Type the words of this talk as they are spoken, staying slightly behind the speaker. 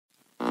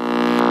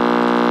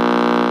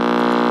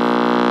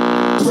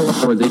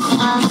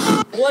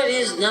What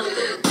is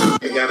nothing?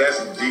 Now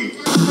that's deep.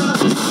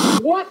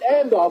 What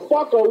in the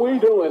fuck are we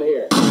doing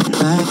here?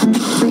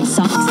 Free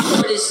socks.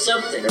 What is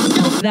something?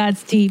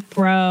 That's deep,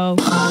 bro.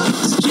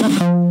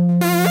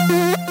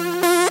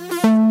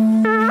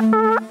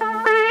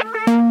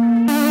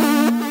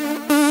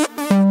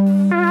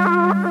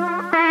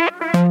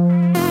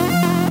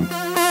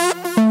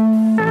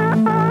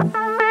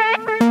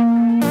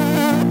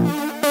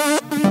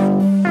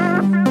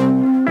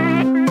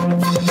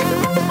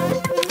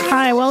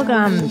 Hi,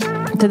 welcome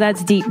to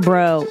That's Deep,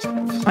 Bro.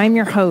 I'm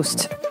your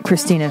host,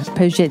 Christina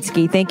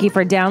Pajitsky. Thank you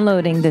for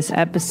downloading this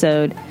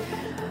episode.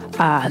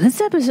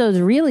 This episode is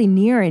really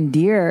near and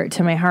dear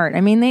to my heart.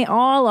 I mean, they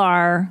all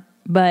are,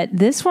 but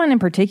this one in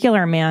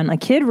particular, man, a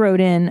kid wrote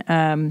in.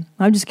 I'm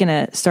just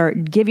going to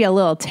give you a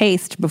little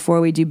taste before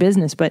we do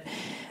business, but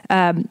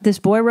this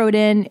boy wrote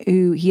in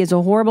who he has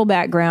a horrible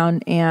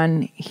background,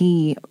 and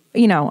he,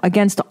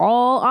 against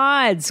all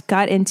odds,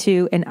 got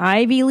into an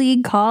Ivy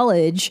League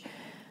college,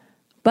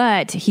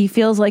 but he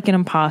feels like an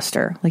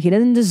imposter, like he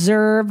doesn't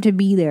deserve to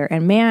be there.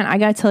 And man, I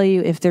gotta tell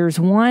you, if there's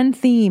one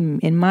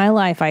theme in my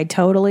life I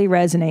totally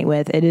resonate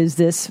with, it is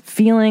this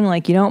feeling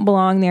like you don't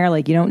belong there,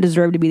 like you don't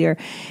deserve to be there.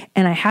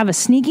 And I have a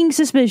sneaking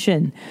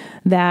suspicion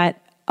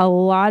that a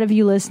lot of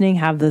you listening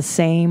have the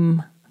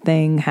same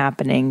thing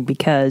happening,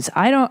 because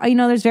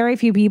there's very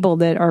few people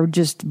that are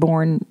just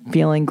born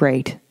feeling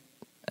great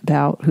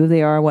about who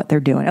they are, what they're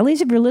doing. At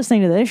least if you're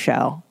listening to this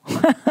show.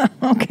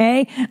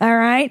 Okay? All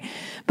right?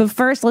 But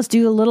first, let's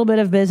do a little bit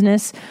of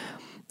business.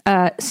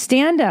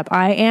 Stand up.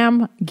 I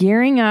am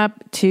gearing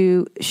up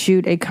to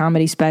shoot a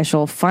comedy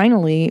special.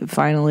 Finally,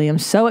 I'm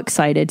so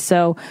excited.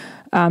 So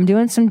I'm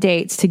doing some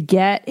dates to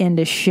get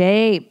into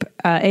shape.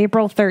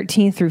 April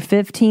 13th through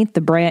 15th,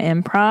 the Brea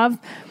Improv.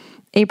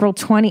 April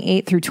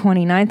 28th through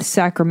 29th,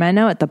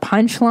 Sacramento at the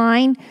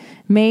Punchline.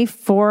 May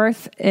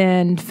 4th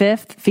and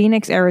 5th,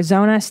 Phoenix,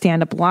 Arizona,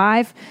 Stand Up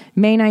Live.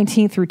 May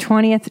 19th through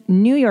 20th,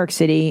 New York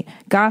City,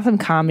 Gotham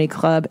Comedy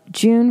Club.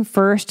 June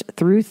 1st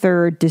through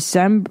 3rd,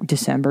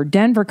 December,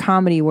 Denver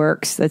Comedy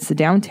Works. That's the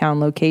downtown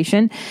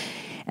location.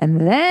 And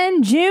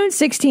then June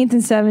 16th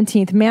and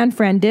 17th,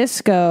 Manfred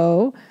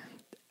Disco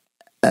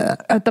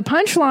at the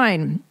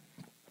Punchline.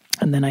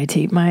 And then I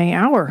tape my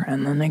hour,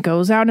 and then it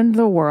goes out into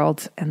the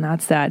world, and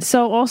that's that.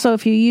 So also,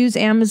 if you use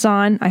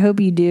Amazon, I hope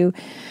you do,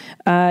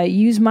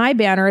 use my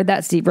banner,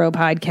 that's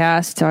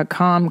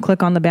deepbropodcast.com.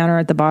 Click on the banner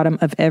at the bottom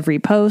of every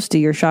post. Do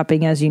your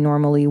shopping as you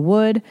normally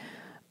would.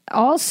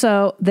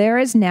 Also, there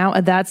is now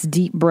a That's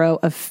Deep Bro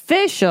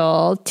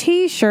official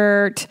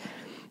t-shirt.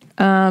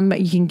 You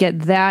can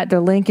get that.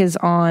 The link is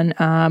on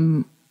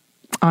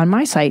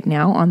my site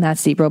now, on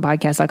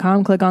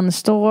that'sdeepbropodcast.com. Click on the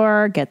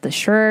store, get the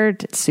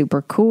shirt. It's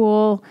super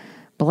cool.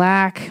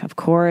 Black, of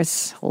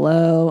course.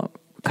 Hello.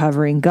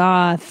 Covering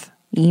goth,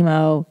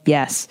 emo.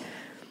 Yes.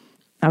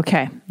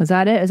 Okay. Is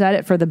that it? Is that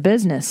it for the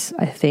business?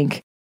 I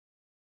think.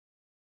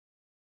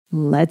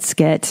 Let's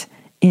get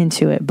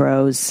into it,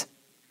 bros.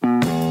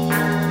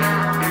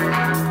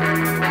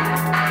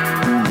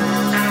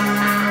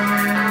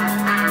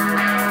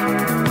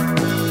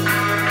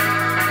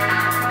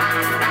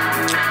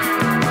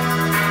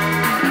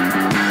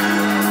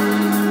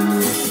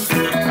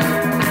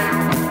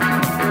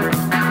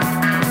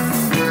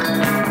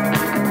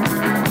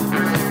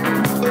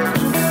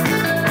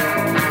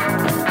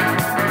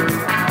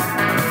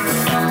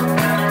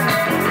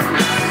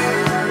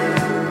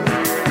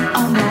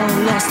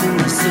 In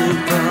the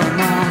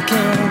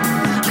supermarket,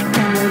 I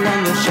can no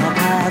longer shop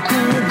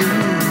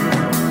happily.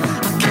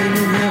 I came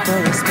in here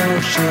for a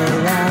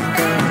special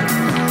offer,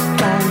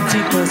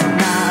 guaranteed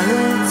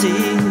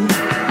personality.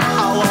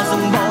 I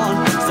wasn't born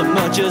so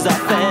much as I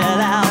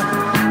fell out.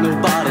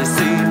 Nobody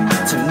seemed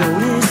to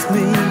notice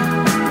me.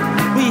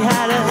 We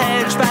had a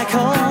hedge back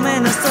home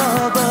in the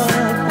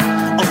suburb,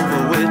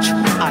 over which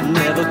I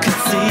never could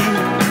see.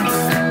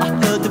 I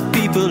heard the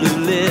people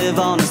who live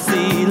on the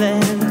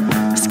ceiling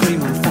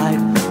scream and fight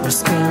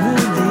whisperingly.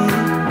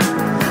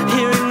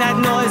 Hearing that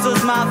noise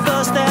was my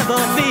first ever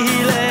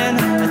feeling.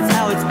 That's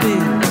how it's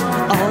been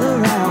all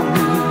around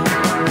me.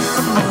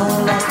 I'm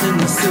all lost in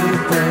the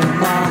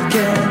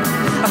supermarket.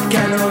 I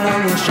can no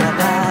longer shop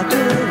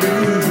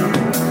happily.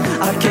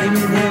 I came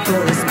in here for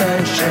a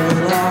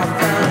special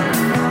offer,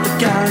 a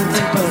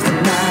guaranteed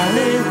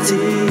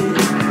personality.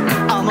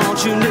 I'm all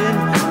tuned in,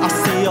 I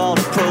see all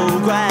the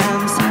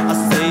programs, I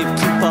save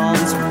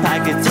coupons for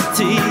packets of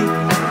tea.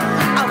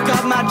 I've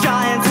got my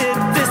giant hit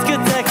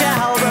discotheque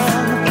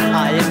album.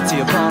 I empty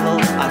a bottle,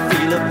 I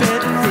feel a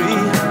bit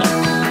free.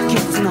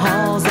 Kids in the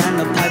halls and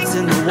the pipes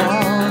in the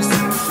walls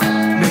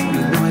make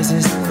me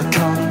noises for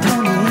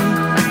company.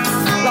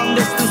 Long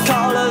distance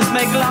callers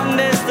make long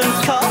distance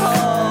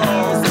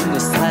calls, and the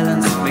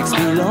silence makes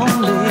me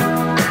lonely.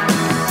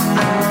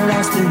 I'm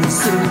lost in the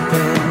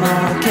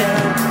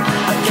supermarket.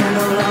 I can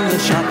no longer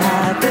shop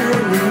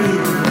happily.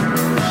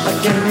 I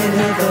came in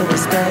here for a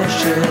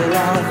special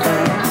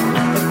offer,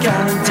 a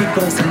guaranteed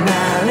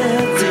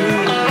personality.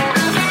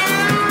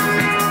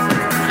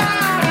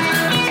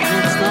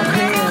 It's not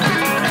here.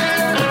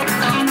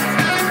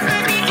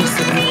 It's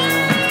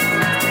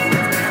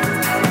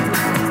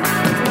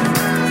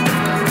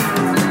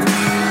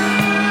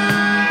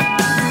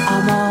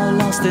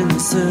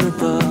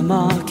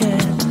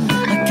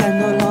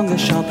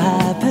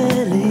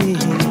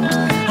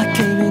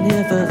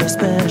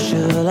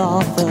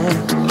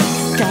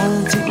author,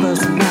 guaranteed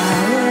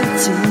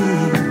personality.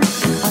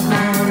 I'm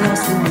now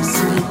lost in the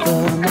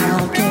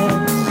supermarket.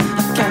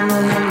 I can no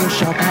longer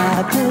shop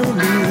happily.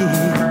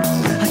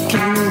 I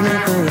came in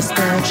here for a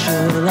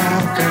special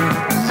offer,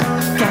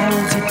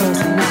 guaranteed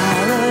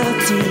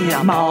personality.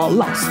 I'm all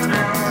lost.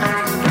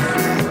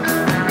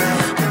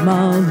 I'm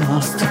all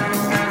lost.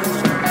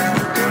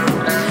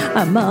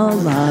 I'm all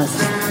lost.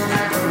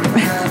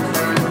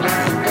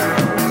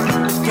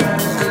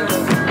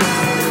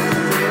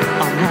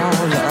 I'm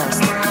all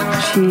lost.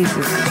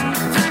 Jesus.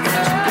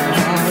 I'm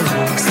all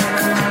lost.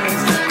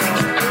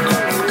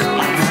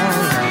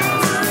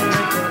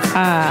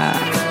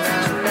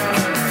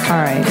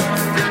 All right.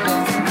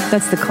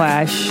 That's The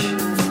Clash.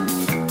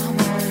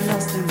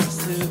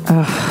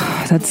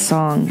 That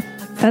song.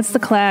 That's The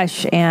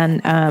Clash.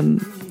 And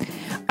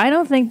I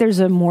don't think there's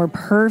a more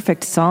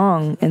perfect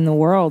song in the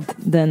world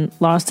than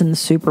Lost in the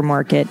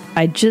Supermarket.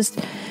 I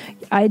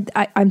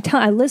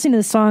listen to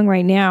the song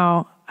right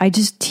now.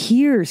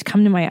 Tears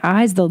come to my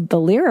eyes. The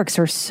lyrics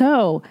are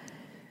so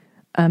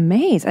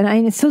amazed.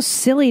 And it's so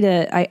silly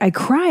I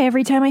cry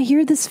every time I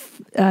hear this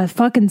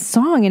fucking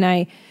song. And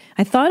I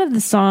thought of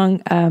the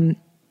song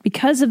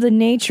because of the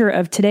nature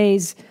of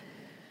today's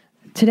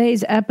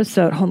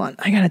episode. Hold on.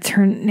 I gotta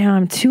turn now.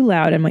 I'm too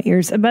loud in my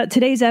ears. About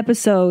today's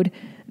episode,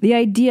 the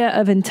idea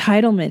of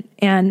entitlement.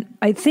 And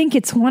I think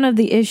it's one of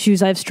the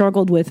issues I've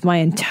struggled with my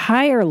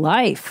entire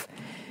life.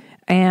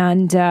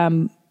 And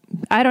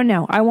I don't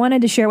know. I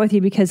wanted to share with you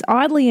because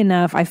oddly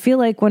enough, I feel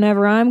like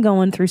whenever I'm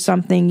going through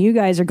something, you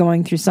guys are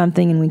going through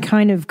something and we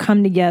kind of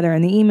come together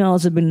and the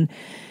emails have been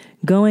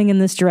going in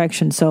this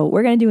direction. So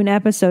we're going to do an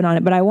episode on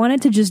it, but I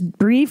wanted to just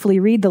briefly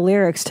read the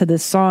lyrics to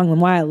this song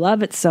and why I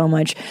love it so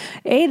much.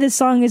 This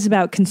song is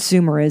about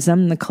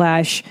consumerism. The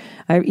Clash,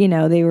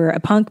 they were a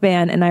punk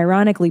band, and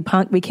ironically,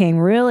 punk became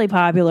really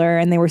popular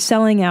and they were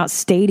selling out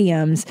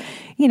stadiums,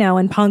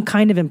 and punk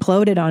kind of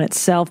imploded on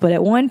itself. But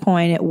at one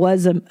point it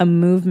was a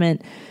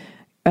movement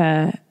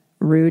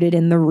rooted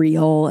in the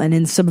real and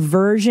in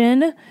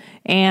subversion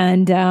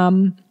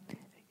and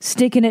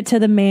sticking it to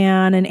the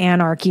man and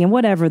anarchy and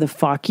whatever the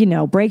fuck,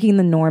 breaking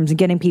the norms and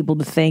getting people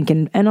to think.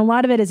 And a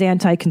lot of it is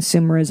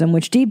anti-consumerism,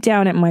 which deep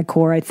down at my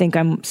core, I think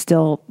I'm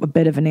still a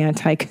bit of an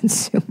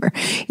anti-consumer,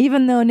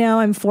 even though now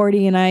I'm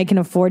 40 and I can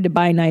afford to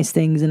buy nice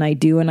things, and I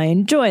do, and I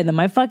enjoy them.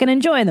 I fucking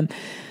enjoy them.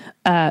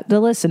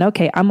 Listen,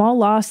 okay, I'm all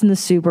lost in the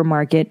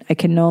supermarket. I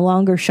can no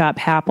longer shop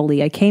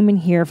happily. I came in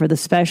here for the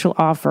special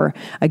offer,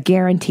 a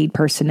guaranteed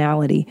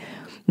personality.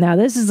 Now,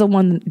 this is the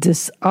one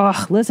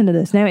listen to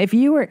this. Now, if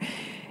you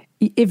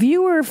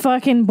were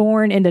fucking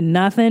born into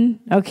nothing,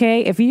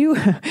 okay, if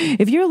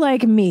you're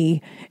like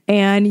me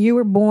and you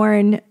were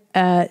born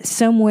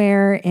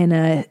somewhere in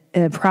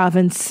a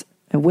province,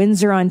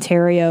 Windsor,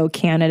 Ontario,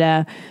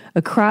 Canada,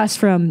 across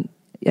from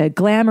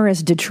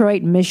glamorous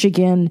Detroit,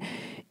 Michigan,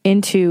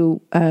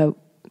 into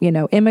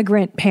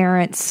immigrant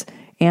parents,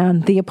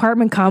 and the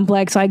apartment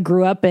complex I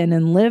grew up in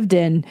and lived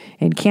in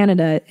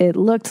Canada, it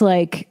looked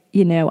like,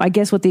 I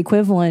guess what the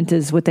equivalent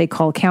is what they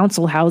call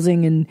council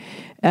housing in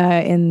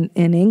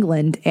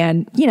England.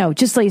 And,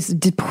 just like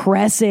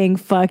depressing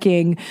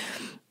fucking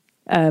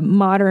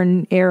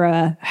modern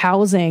era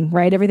housing,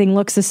 right? Everything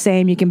looks the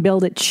same. You can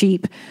build it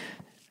cheap.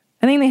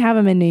 I think they have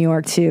them in New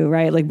York too,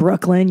 right? Like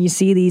Brooklyn, you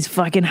see these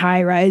fucking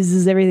high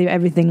rises,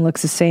 everything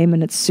looks the same,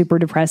 and it's super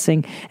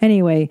depressing.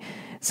 Anyway,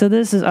 so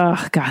this is,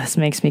 oh God, this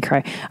makes me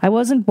cry. I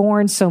wasn't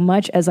born so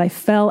much as I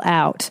fell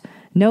out.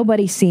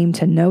 Nobody seemed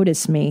to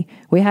notice me.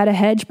 We had a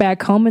hedge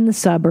back home in the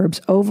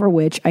suburbs over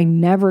which I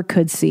never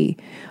could see.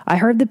 I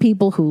heard the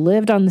people who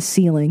lived on the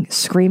ceiling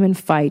scream and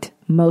fight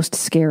most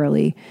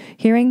scarily.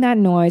 Hearing that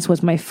noise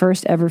was my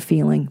first ever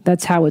feeling.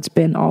 That's how it's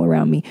been all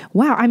around me.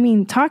 Wow, I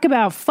mean, talk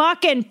about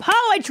fucking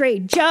poetry,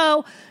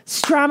 Joe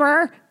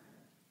Strummer.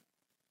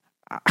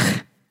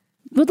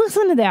 But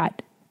listen to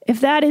that. If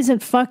that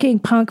isn't fucking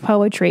punk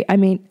poetry, I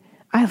mean,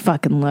 I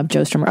fucking love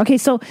Joe Strummer. Okay,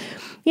 so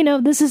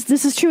this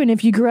is true. And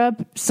if you grew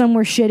up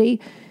somewhere shitty,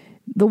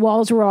 the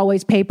walls were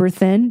always paper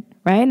thin,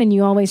 right? And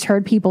you always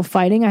heard people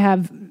fighting.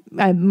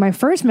 My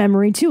first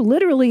memory too,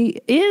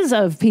 literally, is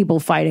of people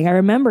fighting. I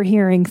remember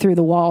hearing through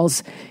the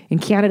walls in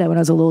Canada when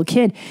I was a little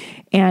kid.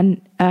 And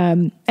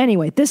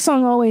anyway, this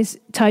song always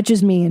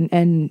touches me,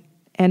 and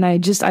I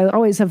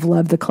always have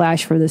loved the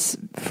Clash for this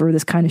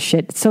kind of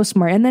shit. It's so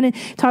smart. And then it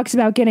talks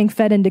about getting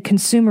fed into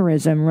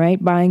consumerism,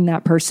 right? Buying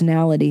that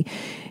personality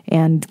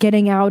and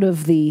getting out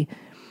of the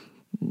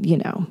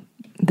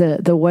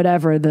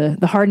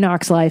hard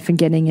knocks life and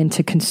getting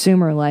into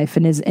consumer life.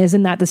 And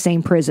isn't that the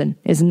same prison?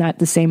 Isn't that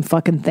the same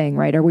fucking thing,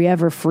 right? Are we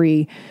ever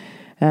free?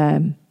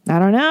 I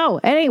don't know.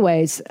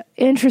 Anyways,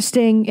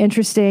 interesting,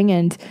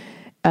 and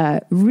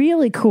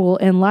really cool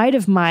in light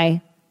of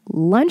my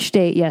lunch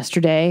date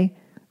yesterday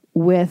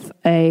with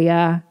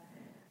a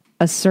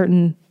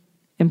certain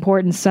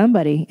important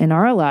somebody in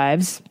our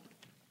lives.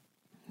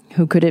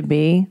 Who could it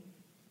be?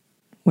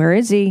 Where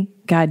is he?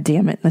 God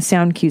damn it. The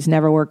sound cues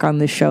never work on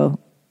this show.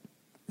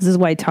 This is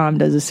why Tom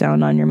does a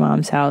sound on your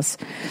mom's house.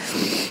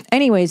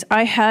 Anyways,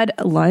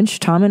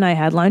 Tom and I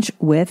had lunch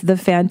with the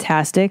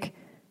fantastic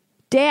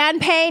Dan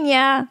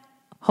Pena.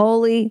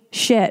 Holy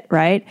shit,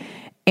 right?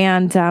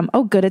 And,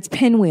 oh, good, it's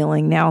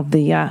pinwheeling now,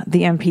 the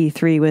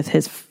MP3 with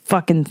his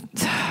fucking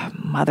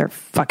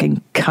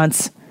motherfucking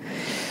cunts.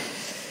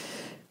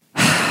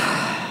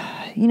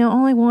 You know,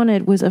 all I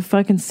wanted was a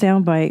fucking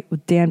soundbite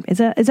with Dan. Is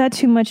that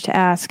too much to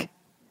ask?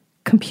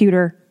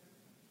 Computer.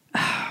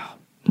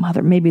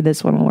 Maybe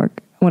this one will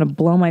work. I want to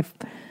blow my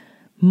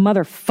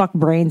motherfuck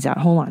brains out.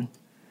 Hold on.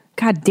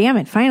 God damn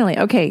it, finally.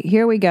 Okay,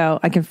 here we go.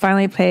 I can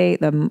finally play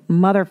the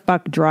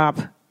motherfuck drop.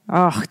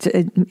 Oh,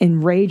 it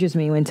enrages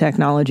me when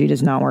technology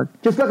does not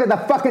work. Just look at the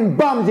fucking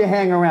bums you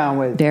hang around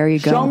with. There you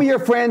go. Show me your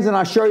friends and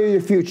I'll show you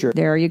your future.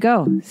 There you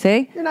go.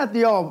 See? You're not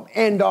the all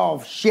end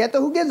all shit.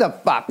 Who gives a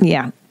fuck?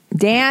 Yeah.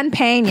 Dan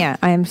Pena.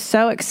 I am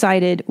so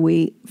excited.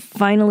 We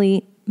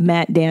finally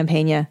met Dan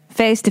Pena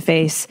face to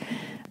face.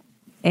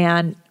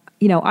 And,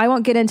 you know, I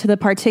won't get into the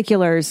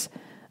particulars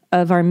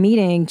of our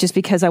meeting just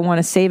because I want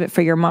to save it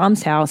for your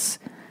mom's house.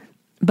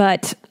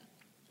 But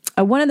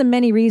one of the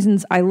many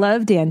reasons I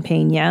love Dan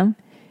Pena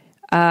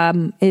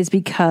is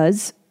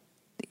because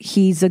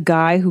he's a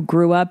guy who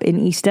grew up in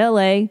East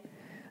LA,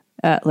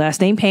 last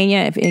name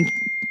Pena.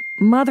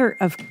 Mother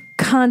of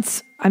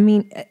cunts. I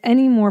mean,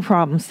 any more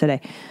problems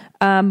today?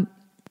 The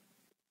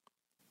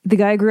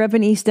guy grew up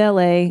in East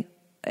LA,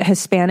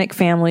 Hispanic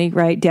family,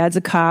 right? Dad's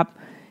a cop,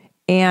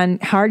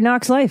 and hard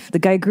knocks life. The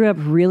guy grew up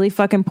really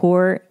fucking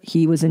poor.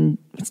 He was in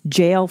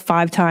jail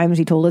 5 times.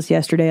 He told us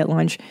yesterday at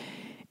lunch.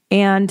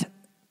 And,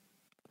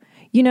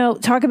 you know,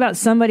 talk about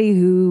somebody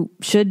who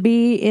should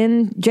be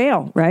in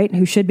jail, right?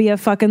 Who should be a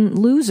fucking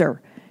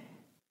loser.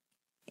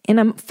 And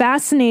I'm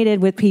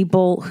fascinated with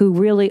people who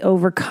really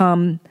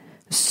overcome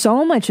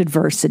so much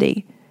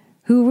adversity,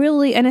 who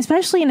really, and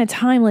especially in a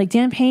time like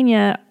Dan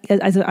Pena,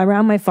 as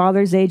around my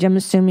father's age, I'm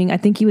assuming, I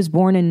think he was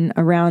born in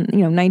around,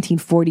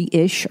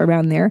 1940-ish,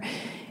 around there.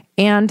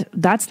 And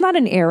that's not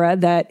an era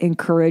that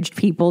encouraged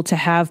people to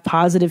have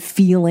positive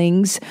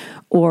feelings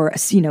or,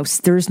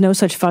 there's no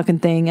such fucking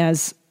thing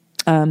as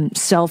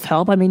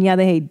self-help. I mean, yeah,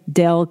 they had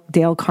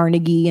Dale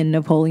Carnegie and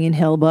Napoleon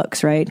Hill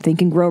books, right?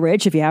 Think and Grow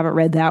Rich. If you haven't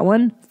read that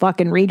one,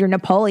 fucking read your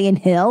Napoleon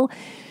Hill.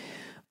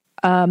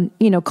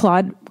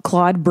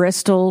 Claude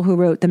Bristol, who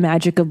wrote The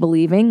Magic of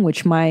Believing,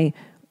 which my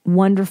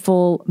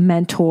wonderful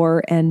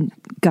mentor and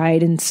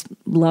guidance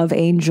love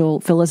angel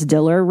Phyllis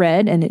Diller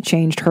read, and it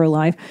changed her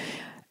life.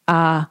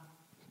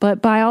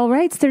 But by all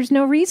rights, there's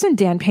no reason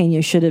Dan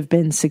Pena should have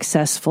been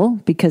successful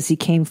because he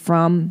came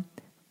from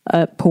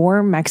a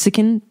poor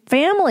Mexican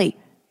family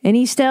in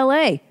East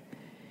LA.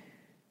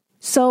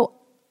 So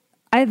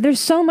there's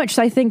so much,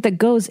 I think, that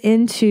goes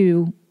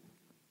into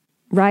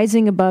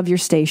rising above your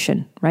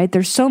station, right?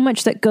 There's so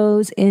much that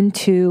goes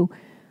into,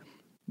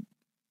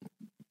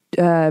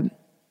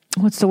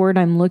 what's the word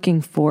I'm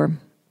looking for?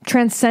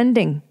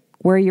 Transcending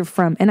where you're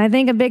from. And I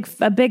think a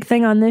big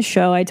thing on this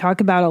show I talk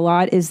about a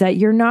lot is that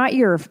you're not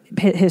your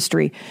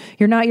history.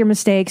 You're not your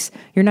mistakes.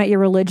 You're not your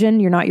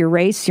religion. You're not your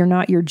race. You're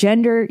not your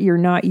gender. You're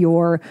not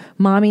your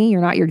mommy.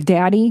 You're not your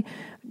daddy.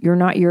 You're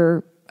not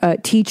your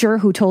teacher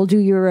who told you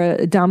you're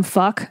a dumb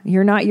fuck.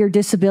 You're not your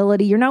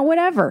disability. You're not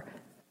whatever,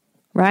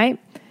 right?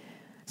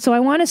 So I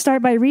want to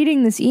start by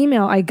reading this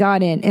email I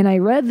got in, and I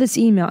read this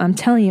email, I'm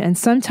telling you, and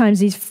sometimes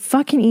these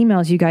fucking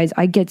emails, you guys,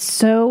 I get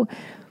so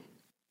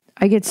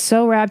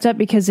wrapped up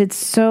because it's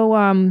so,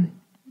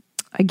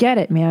 I get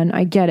it, man.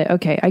 I get it.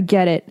 Okay. I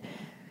get it.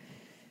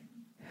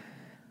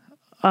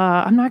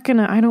 I'm not going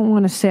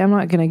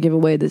to give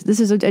away this.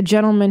 This is a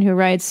gentleman who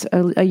writes,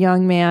 a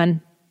young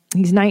man.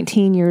 He's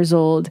 19 years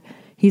old.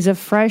 He's a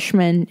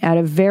freshman at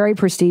a very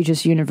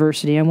prestigious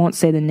university. I won't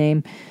say the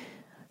name.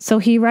 So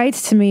he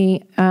writes to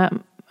me,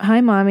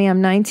 hi, Mommy,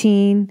 I'm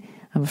 19.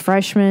 I'm a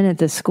freshman at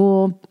this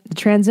school. The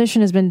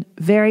transition has been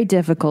very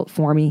difficult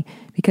for me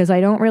because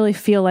I don't really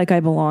feel like I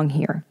belong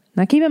here.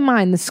 Now, keep in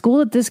mind, the school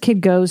that this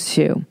kid goes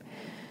to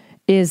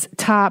is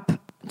top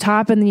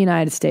in the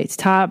United States,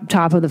 top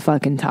of the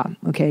fucking top.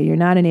 Okay, you're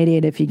not an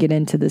idiot if you get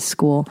into this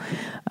school.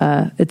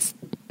 It's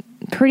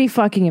pretty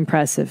fucking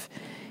impressive.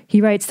 He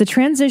writes, the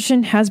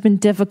transition has been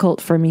difficult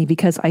for me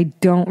because I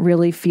don't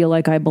really feel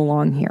like I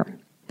belong here.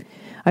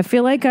 I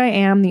feel like I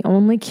am the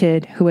only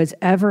kid who has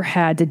ever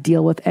had to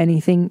deal with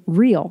anything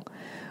real.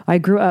 I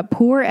grew up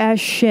poor as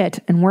shit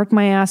and worked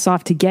my ass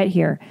off to get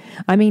here.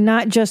 I mean,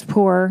 not just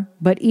poor,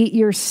 but eat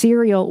your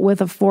cereal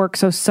with a fork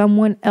so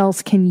someone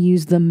else can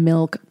use the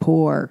milk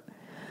poor.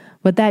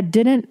 But that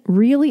didn't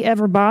really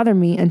ever bother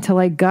me until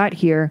I got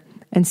here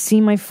and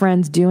see my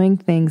friends doing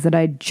things that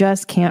I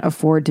just can't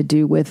afford to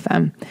do with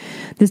them.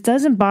 This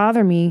doesn't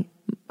bother me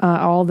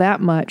all that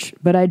much,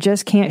 but I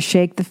just can't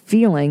shake the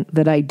feeling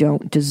that I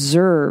don't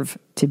deserve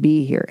to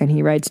be here. And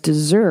he writes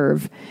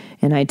deserve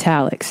in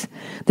italics.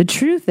 The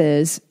truth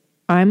is,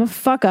 I'm a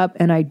fuck up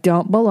and I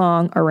don't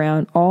belong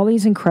around all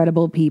these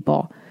incredible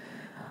people.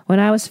 When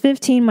I was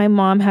 15, my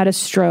mom had a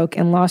stroke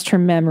and lost her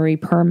memory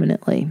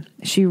permanently.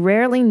 She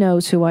rarely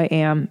knows who I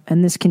am,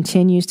 and this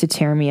continues to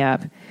tear me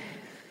up.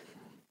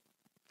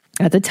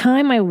 At the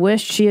time, I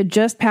wished she had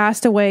just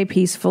passed away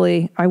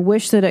peacefully. I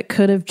wish that it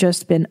could have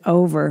just been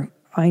over.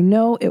 I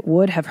know it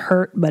would have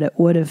hurt, but it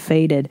would have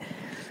faded.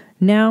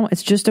 Now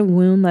it's just a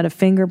wound that a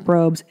finger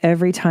probes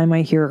every time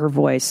I hear her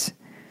voice.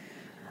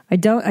 I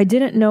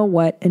didn't know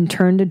what and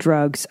turned to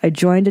drugs. I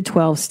joined a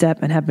 12-step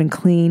and have been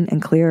clean and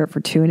clear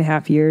for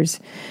 2.5 years.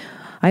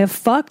 I have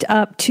fucked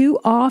up too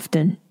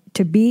often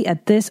to be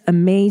at this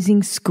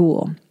amazing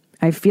school.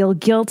 I feel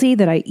guilty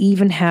that I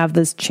even have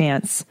this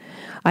chance.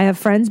 I have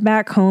friends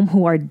back home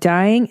who are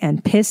dying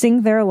and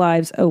pissing their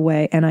lives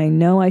away, and I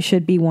know I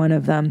should be one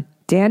of them.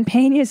 Dan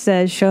Pena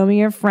says, show me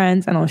your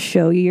friends and I'll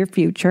show you your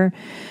future.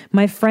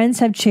 My friends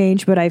have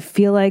changed, but I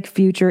feel like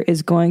future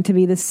is going to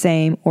be the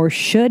same or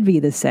should be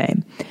the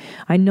same.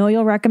 I know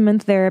you'll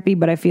recommend therapy,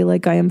 but I feel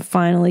like I am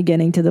finally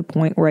getting to the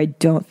point where I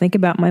don't think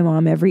about my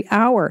mom every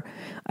hour.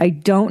 I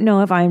don't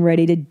know if I'm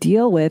ready to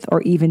deal with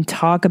or even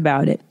talk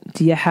about it.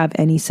 Do you have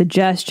any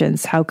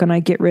suggestions? How can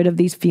I get rid of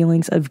these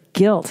feelings of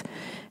guilt?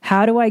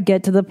 How do I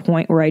get to the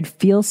point where I'd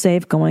feel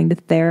safe going to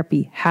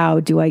therapy? How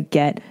do I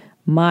get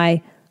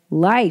my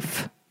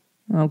life?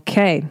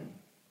 Okay.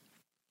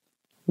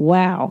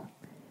 Wow.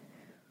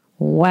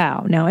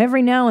 Now,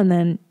 every now and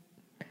then,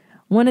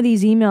 one of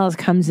these emails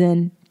comes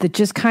in that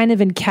just kind of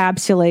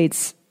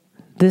encapsulates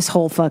this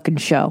whole fucking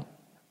show,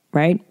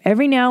 right?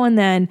 Every now and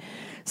then,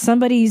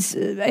 somebody's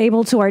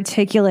able to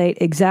articulate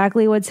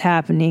exactly what's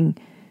happening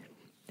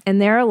in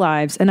their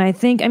lives. And I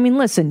think,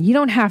 listen, you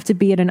don't have to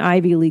be at an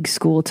Ivy League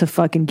school to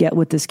fucking get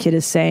what this kid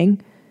is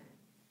saying.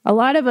 A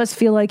lot of us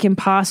feel like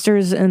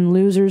imposters and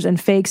losers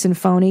and fakes and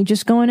phony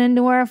just going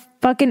into our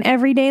fucking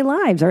everyday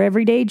lives, our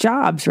everyday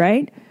jobs,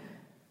 right?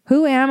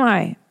 Who am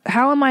I?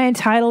 How am I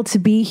entitled to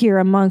be here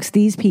amongst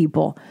these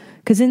people?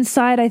 Because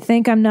inside I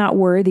think I'm not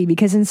worthy.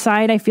 Because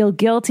inside I feel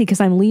guilty because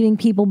I'm leaving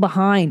people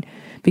behind.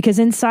 Because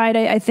inside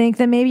I think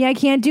that maybe I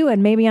can't do it.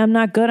 Maybe I'm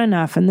not good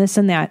enough and this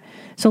and that.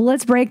 So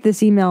let's break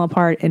this email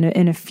apart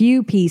in a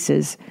few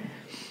pieces.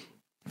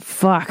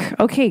 Fuck.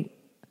 Okay.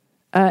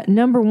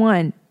 Number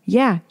one.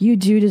 Yeah, you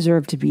do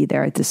deserve to be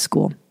there at this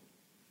school.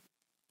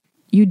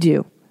 You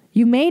do.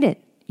 You made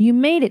it. You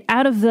made it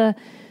out of the...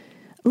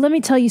 Let me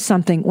tell you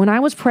something. When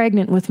I was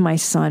pregnant with my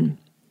son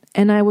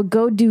and I would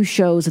go do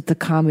shows at the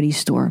Comedy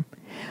Store,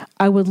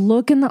 I would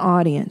look in the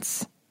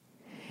audience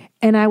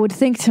and I would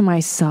think to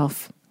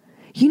myself,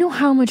 you know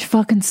how much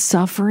fucking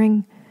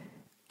suffering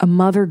a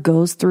mother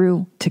goes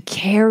through to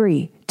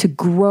carry, to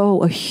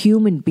grow a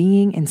human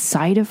being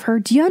inside of her?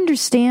 Do you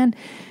understand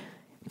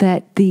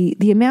that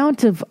the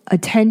amount of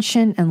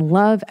attention and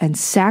love and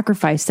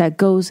sacrifice that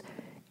goes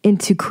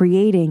into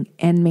creating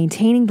and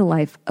maintaining the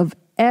life of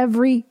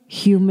every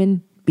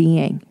human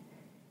being?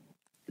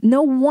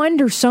 No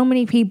wonder so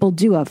many people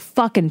do a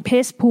fucking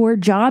piss poor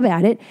job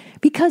at it,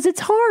 because it's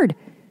hard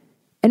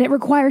and it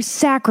requires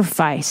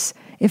sacrifice,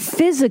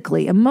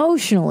 physically,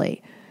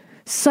 emotionally,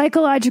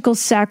 psychological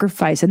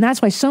sacrifice. And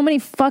that's why so many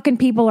fucking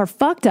people are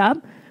fucked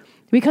up,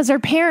 because their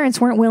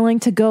parents weren't willing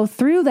to go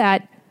through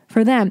that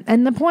for them.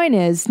 And the point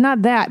is,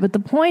 not that, but the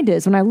point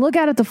is, when I look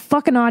out at the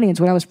fucking audience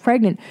when I was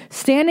pregnant,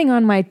 standing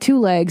on my 2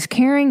 legs,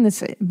 carrying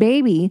this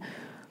baby,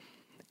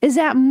 is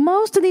that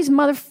most of these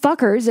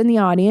motherfuckers in the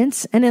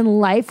audience and in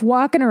life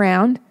walking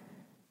around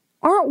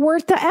aren't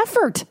worth the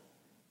effort.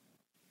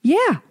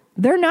 Yeah,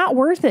 they're not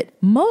worth it.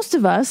 Most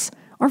of us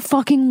are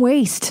fucking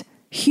waste.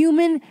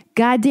 Human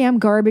goddamn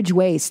garbage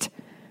waste.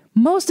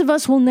 Most of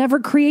us will never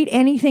create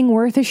anything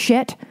worth a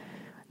shit.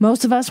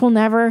 Most of us will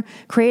never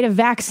create a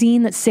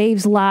vaccine that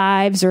saves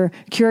lives or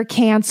cure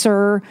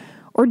cancer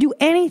or do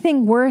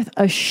anything worth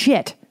a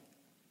shit.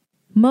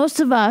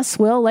 Most of us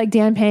will, like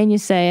Dan Pena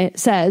said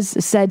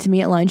to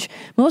me at lunch,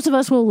 most of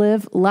us will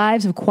live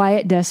lives of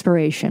quiet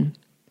desperation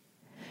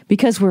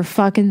because we're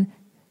fucking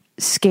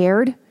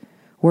scared.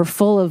 We're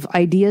full of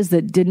ideas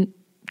that didn't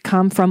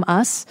come from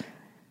us.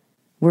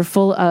 We're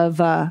full of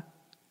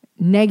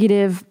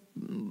negative,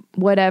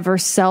 whatever,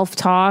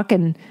 self-talk,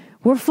 and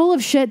we're full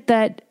of shit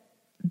that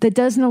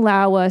doesn't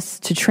allow us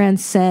to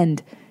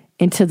transcend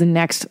into the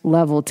next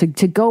level, to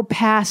go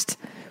past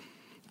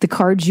the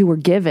cards you were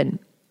given.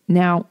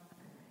 Now,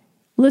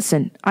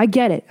 listen, I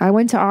get it. I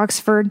went to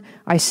Oxford.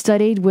 I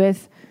studied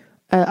with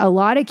a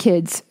lot of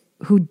kids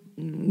who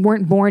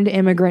weren't born to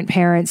immigrant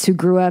parents, who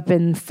grew up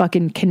in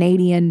fucking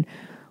Canadian,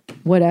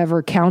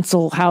 whatever,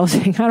 council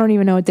housing. I don't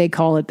even know what they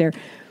call it there.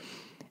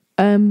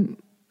 And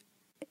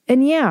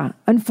yeah,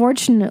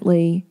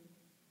 unfortunately,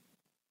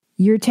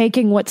 you're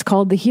taking what's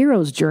called the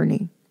hero's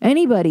journey.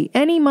 Any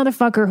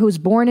motherfucker who's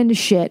born into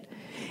shit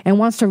and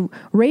wants to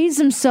raise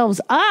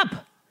themselves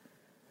up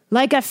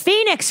like a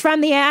phoenix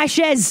from the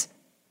ashes,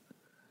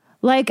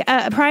 like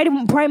a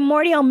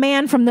primordial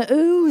man from the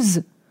ooze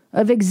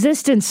of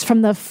existence,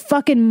 from the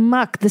fucking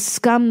muck, the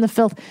scum, the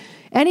filth.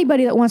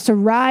 Anybody that wants to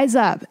rise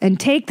up and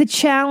take the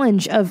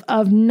challenge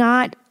of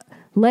not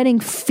letting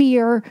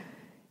fear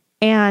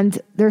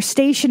and their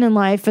station in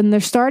life and their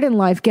start in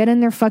life get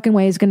in their fucking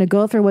way is going to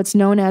go through what's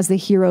known as the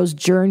hero's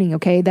journey,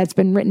 okay? That's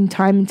been written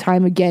time and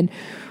time again.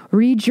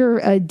 Read your,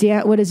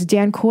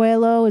 Dan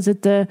Coelho? Is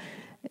it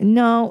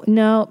No,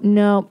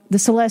 the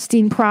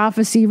Celestine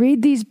Prophecy.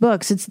 Read these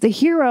books. It's the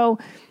hero.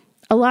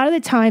 A lot of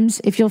the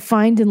times, if you'll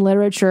find in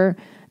literature,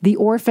 the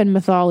orphan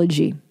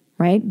mythology,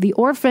 right? The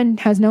orphan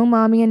has no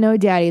mommy and no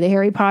daddy, the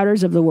Harry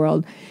Potters of the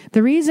world.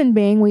 The reason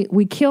being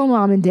we kill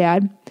mom and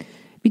dad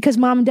because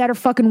mom and dad are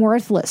fucking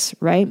worthless,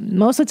 right?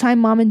 Most of the time,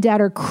 mom and dad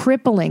are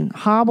crippling,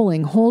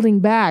 hobbling, holding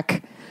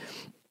back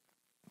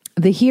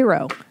the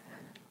hero.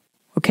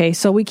 Okay,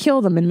 so we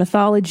kill them in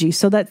mythology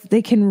so that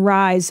they can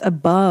rise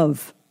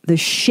above the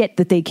shit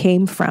that they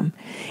came from.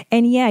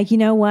 And yeah, you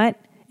know what?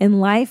 In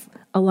life,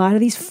 a lot of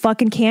these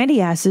fucking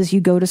candy asses you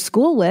go to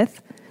school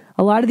with,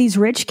 a lot of these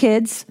rich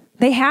kids,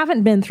 they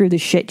haven't been through the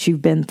shit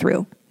you've been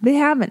through. They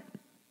haven't.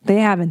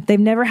 They've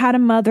never had a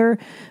mother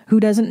who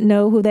doesn't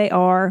know who they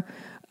are.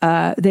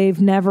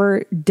 They've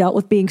never dealt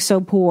with being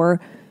so poor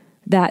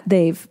that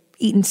they've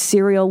eaten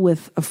cereal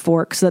with a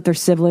fork so that their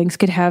siblings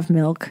could have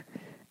milk.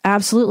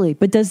 Absolutely.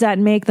 But does that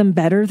make them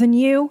better than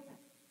you?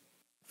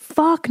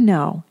 Fuck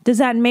no. Does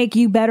that make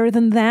you better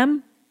than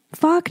them?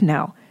 Fuck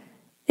no.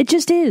 It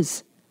just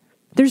is.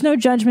 There's no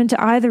judgment to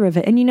either of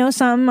it. And you know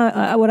something,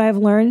 what I've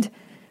learned?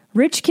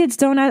 Rich kids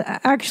don't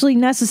actually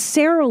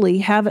necessarily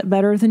have it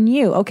better than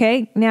you,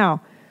 okay?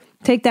 Now,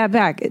 take that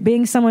back.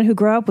 Being someone who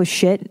grew up with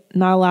shit,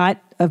 not a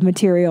lot of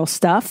material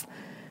stuff,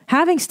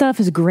 having stuff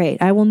is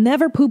great. I will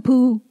never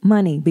poo-poo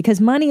money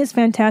because money is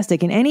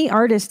fantastic. And any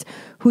artist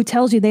who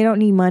tells you they don't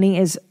need money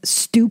is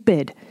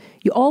stupid.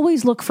 You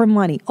always look for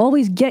money.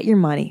 Always get your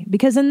money.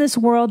 Because in this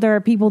world, there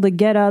are people that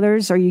get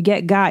others or you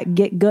get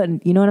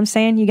good. You know what I'm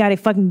saying? You got to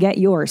fucking get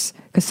yours.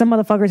 Because some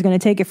motherfucker is going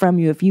to take it from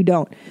you if you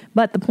don't.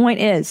 But the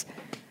point is,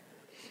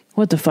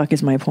 what the fuck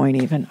is my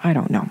point even? I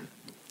don't know.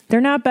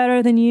 They're not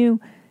better than you.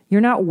 You're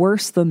not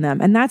worse than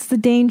them. And that's the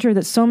danger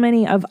that so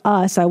many of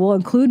us, I will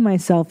include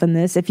myself in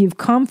this, if you've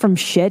come from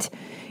shit,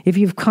 if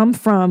you've come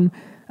from,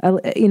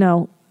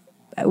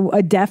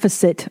 a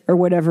deficit or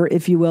whatever,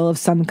 if you will, of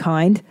some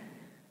kind,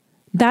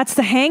 that's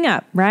the hang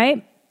up,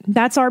 right?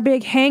 That's our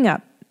big hang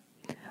up.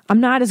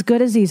 I'm not as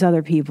good as these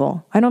other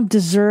people. I don't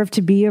deserve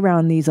to be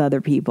around these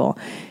other people.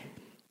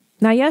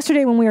 Now,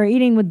 yesterday when we were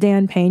eating with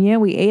Dan Pena,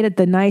 we ate at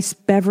the nice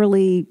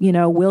Beverly,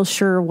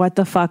 Wilshire, what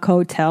the fuck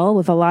hotel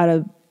with a lot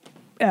of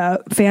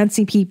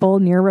fancy people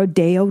near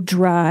Rodeo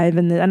Drive.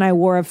 And I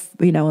wore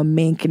a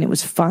mink and it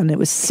was fun. It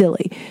was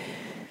silly.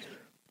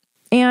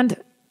 And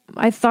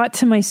I thought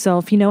to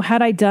myself,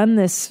 had I done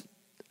this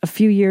a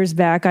few years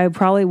back, I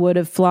probably would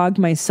have flogged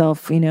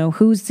myself.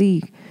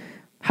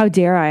 How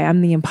dare I?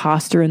 I'm the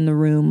imposter in the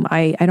room.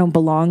 I don't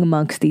belong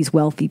amongst these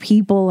wealthy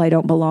people. I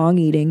don't belong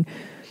eating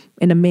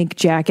in a mink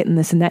jacket and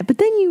this and that. But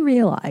then you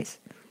realize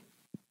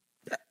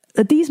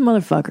that these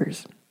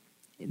motherfuckers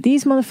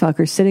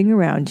sitting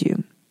around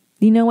you,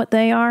 you know what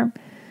they are?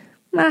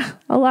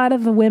 A lot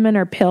of the women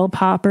are pill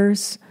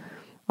poppers.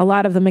 A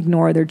lot of them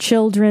ignore their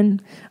children.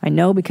 I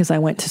know because I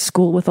went to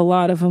school with a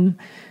lot of them.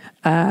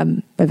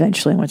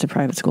 Eventually I went to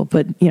private school,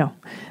 but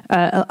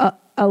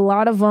a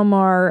lot of them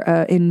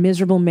are in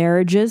miserable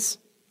marriages.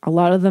 A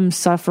lot of them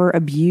suffer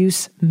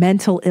abuse.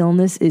 Mental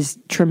illness is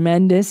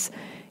tremendous.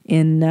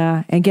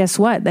 And guess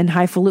what? In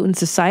highfalutin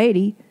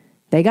society,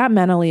 they got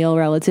mentally ill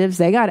relatives.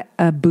 They got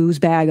a booze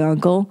bag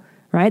uncle,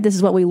 right? This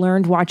is what we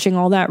learned watching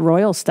all that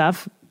royal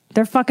stuff.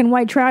 They're fucking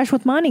white trash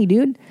with money,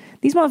 dude.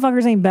 These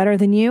motherfuckers ain't better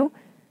than you.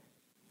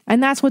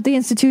 And that's what the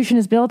institution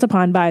is built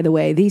upon, by the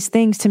way. These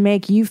things to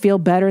make you feel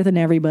better than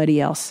everybody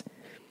else.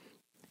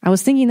 I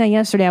was thinking that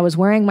yesterday. I was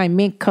wearing my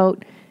mink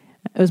coat.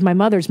 It was my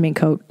mother's mink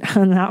coat,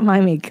 not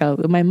my mink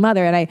coat, my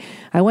mother. And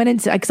I went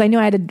into, because I knew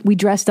we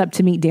dressed up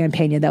to meet Dan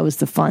Pena. That was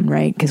the fun,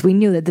 right? Because we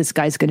knew that this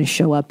guy's going to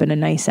show up in a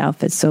nice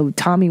outfit. So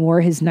Tommy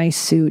wore his nice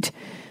suit.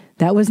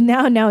 That was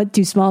now it's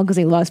too small because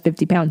he lost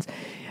 50 pounds.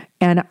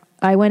 And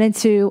I went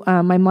into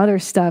my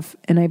mother's stuff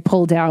and I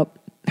pulled out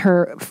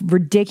her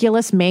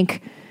ridiculous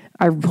mink.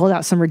 I pulled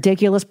out some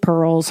ridiculous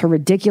pearls, her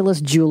ridiculous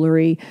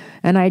jewelry.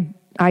 And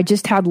I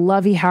just had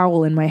Lovey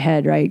Howell in my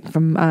head, right?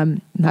 From,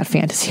 not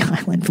Fantasy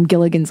Island, from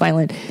Gilligan's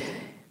Island.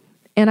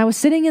 And I was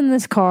sitting in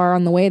this car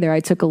on the way there. I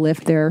took a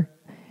lift there.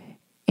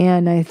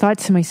 And I thought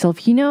to myself,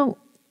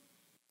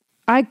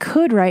 I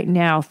could right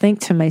now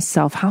think to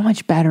myself, how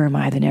much better am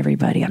I than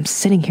everybody? I'm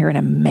sitting here in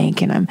a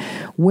mink and I'm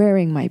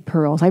wearing my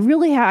pearls. I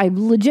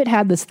legit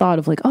had this thought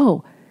of like,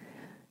 oh,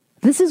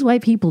 this is why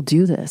people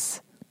do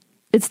this.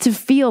 It's to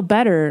feel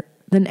better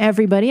than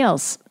everybody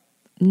else.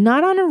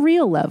 Not on a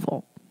real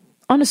level.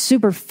 On a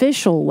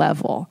superficial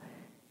level,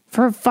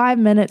 for 5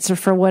 minutes or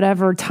for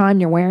whatever time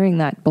you're wearing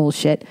that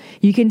bullshit,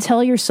 you can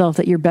tell yourself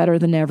that you're better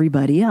than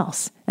everybody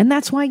else. And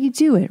that's why you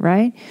do it,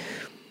 right?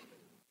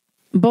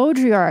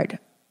 Baudrillard.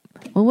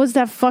 What was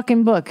that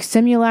fucking book?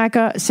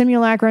 Simulacra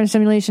and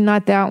Simulation,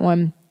 not that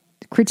one.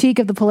 Critique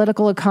of the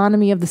Political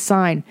Economy of the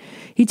Sign.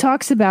 He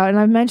talks about, and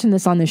I've mentioned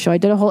this on the show, I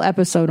did a whole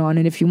episode on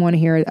it if you want to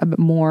hear it a bit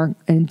more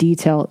in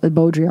detail.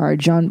 Baudrillard,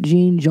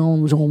 Jean-Jean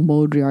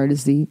Baudrillard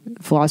is the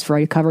philosopher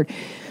I covered.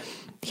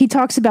 He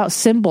talks about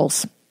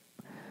symbols.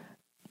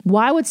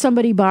 Why would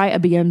somebody buy a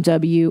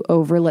BMW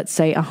over, let's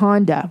say, a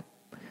Honda?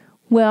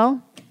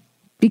 Well,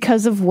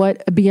 because of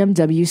what a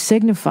BMW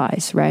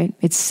signifies, right?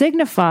 It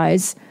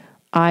signifies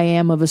I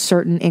am of a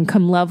certain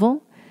income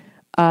level.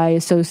 I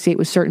associate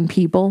with certain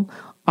people.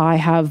 I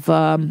have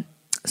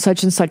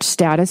such and such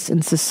status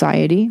in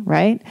society,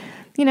 right?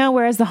 You know,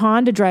 whereas the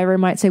Honda driver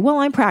might say, well,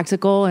 I'm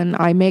practical and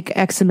I make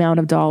X amount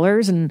of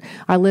dollars and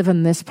I live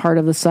in this part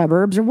of the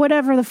suburbs or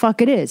whatever the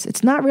fuck it is.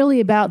 It's not really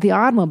about the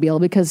automobile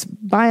because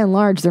by and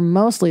large, they're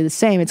mostly the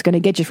same. It's going to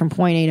get you from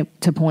point A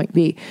to point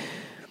B.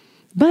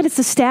 But it's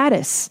a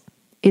status.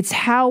 It's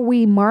how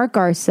we mark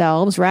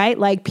ourselves, right?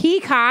 Like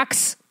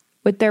peacocks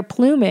with their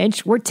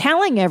plumage. We're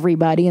telling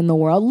everybody in the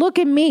world, look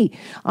at me.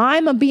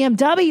 I'm a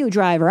BMW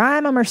driver.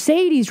 I'm a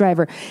Mercedes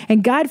driver.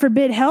 And God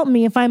forbid help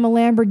me if I'm a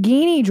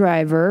Lamborghini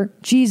driver.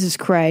 Jesus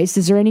Christ.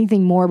 Is there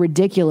anything more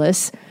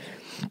ridiculous?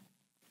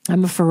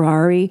 I'm a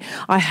Ferrari.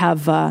 I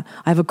have a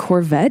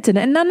Corvette.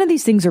 And none of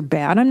these things are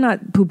bad. I'm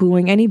not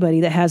poo-pooing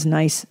anybody that has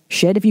nice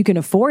shit. If you can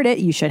afford it,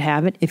 you should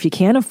have it. If you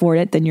can't afford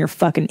it, then you're a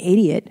fucking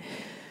idiot.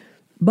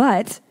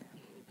 But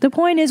the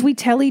point is we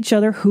tell each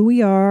other who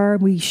we are.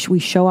 We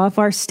show off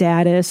our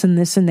status and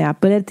this and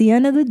that. But at the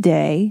end of the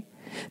day,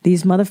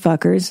 these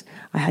motherfuckers,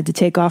 I had to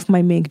take off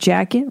my mink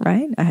jacket,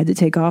 right? I had to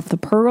take off the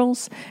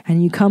pearls.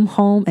 And you come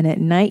home and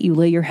at night you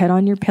lay your head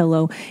on your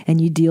pillow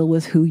and you deal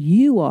with who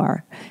you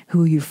are,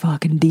 who your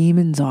fucking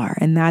demons are.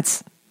 And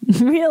that's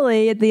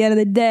really, at the end of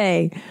the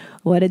day,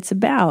 what it's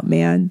about,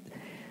 man.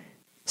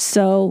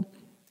 So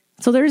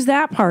there's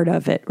that part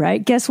of it,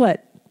 right? Guess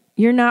what?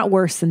 You're not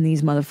worse than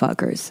these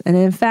motherfuckers. And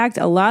in fact,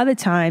 a lot of the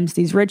times,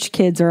 these rich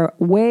kids are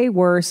way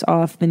worse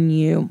off than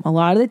you. A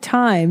lot of the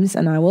times,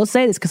 and I will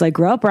say this because I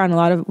grew up around a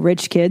lot of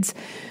rich kids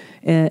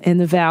in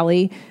the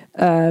Valley.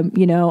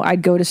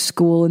 I'd go to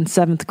school in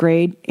 7th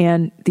grade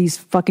and these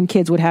fucking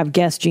kids would have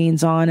Guess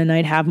jeans on and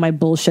I'd have my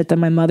bullshit that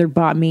my mother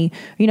bought me.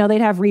 You know, they'd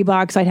have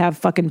Reeboks. I'd have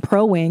fucking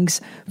Pro Wings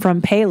from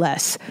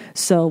Payless.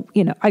 So,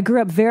 I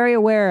grew up very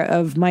aware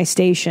of my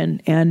station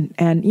and,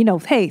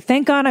 hey,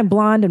 thank God I'm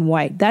blonde and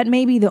white. That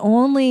may be the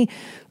only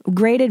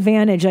great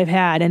advantage I've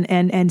had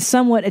and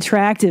somewhat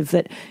attractive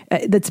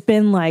that's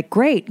been like,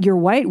 great, you're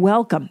white,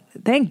 welcome.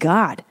 Thank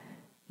God.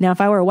 Now, if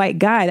I were a white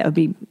guy, that would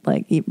be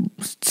like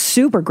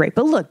super great.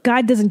 But look,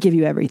 God doesn't give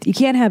you everything. You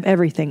can't have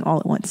everything all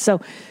at once. So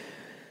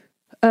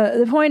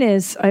the point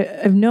is,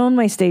 I've known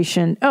my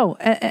station.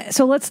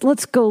 So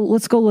let's go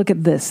look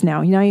at this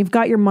now. You've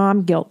got your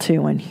mom guilt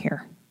too in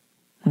here.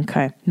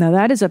 Okay. Now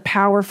that is a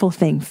powerful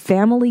thing.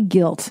 Family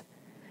guilt.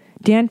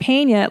 Dan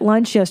Pena at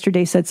lunch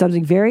yesterday said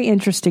something very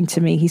interesting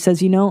to me. He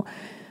says,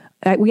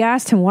 we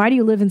asked him, why do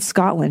you live in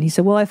Scotland? He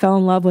said, well, I fell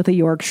in love with a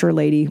Yorkshire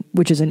lady,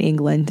 which is in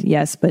England.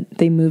 Yes, but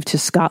they moved to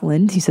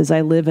Scotland. He says,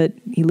 he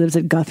lives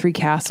at Guthrie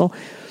Castle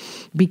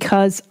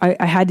because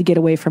I had to get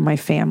away from my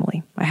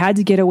family. I had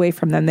to get away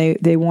from them.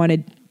 They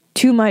wanted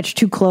too much,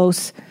 too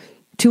close,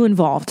 too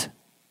involved,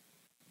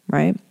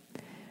 right?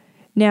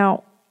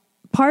 Now,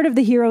 part of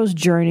the hero's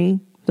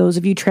journey, those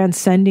of you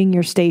transcending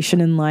your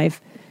station in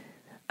life,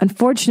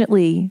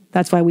 unfortunately,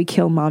 that's why we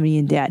kill mommy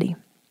and daddy.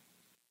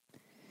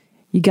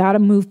 You got to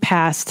move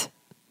past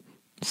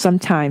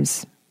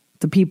sometimes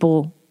the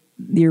people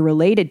you're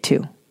related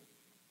to,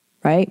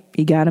 right?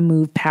 You got to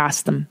move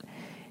past them.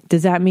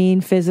 Does that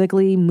mean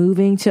physically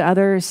moving to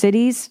other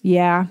cities?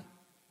 Yeah,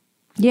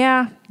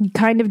 it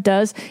kind of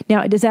does.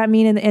 Now, does that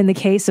mean in the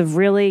case of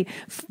really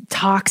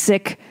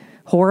toxic,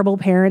 horrible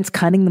parents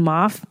cutting them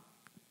off?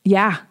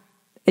 Yeah,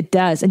 it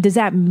does. And does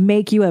that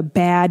make you a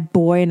bad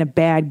boy and a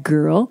bad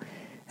girl?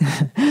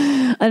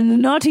 A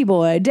naughty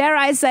boy, dare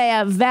I say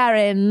a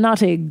very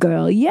naughty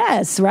girl.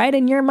 Yes, right?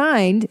 In your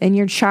mind, in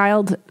your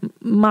child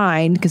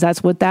mind, because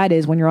that's what that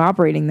is when you're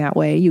operating that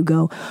way. You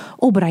go,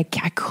 oh, but I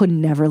could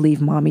never leave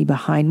mommy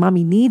behind.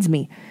 Mommy needs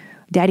me.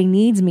 Daddy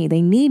needs me.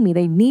 They need me.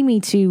 They need me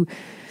to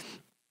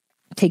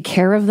take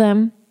care of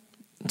them,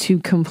 to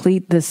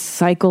complete this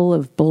cycle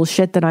of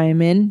bullshit that I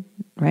am in,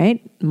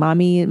 right?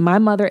 Mommy, my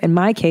mother, in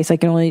my case, I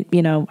can only,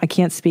 I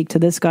can't speak to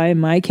this guy. In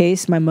my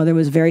case, my mother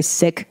was very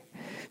sick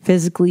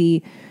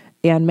physically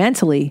and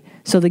mentally.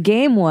 So the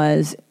game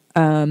was,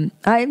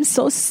 I'm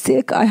so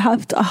sick. I'm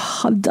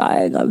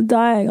dying of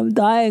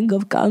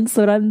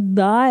cancer. I'm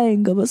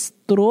dying of a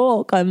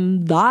stroke.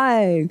 I'm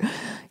dying.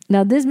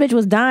 Now this bitch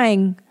was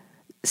dying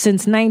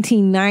since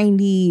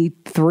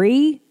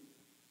 1993.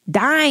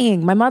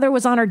 Dying. My mother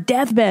was on her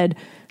deathbed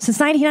since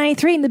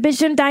 1993 and the bitch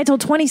didn't die till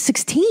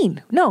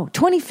 2016. No,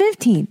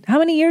 2015. How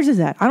many years is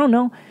that? I don't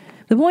know.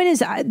 The point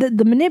is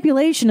the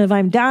manipulation of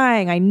I'm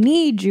dying. I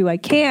need you. I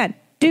can't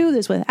do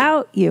this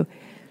without you.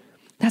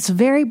 That's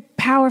very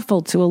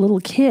powerful to a little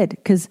kid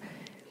because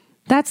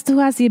that's who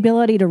has the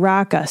ability to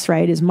rock us,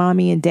 right? Is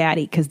mommy and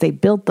daddy, because they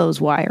built those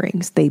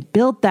wirings. They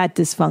built that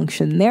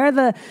dysfunction. They're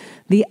the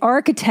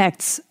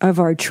architects of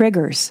our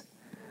triggers,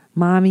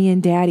 mommy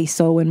and daddy.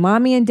 So when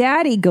mommy and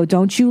daddy go,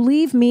 don't you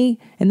leave me,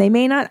 and they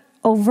may not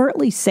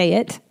overtly say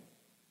it,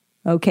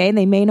 okay?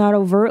 They may not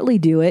overtly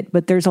do it,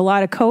 but there's a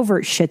lot of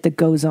covert shit that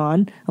goes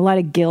on, a lot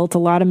of guilt, a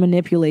lot of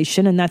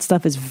manipulation, and that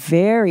stuff is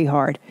very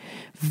hard,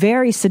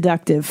 very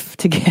seductive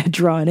to get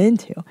drawn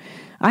into.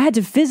 I had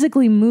to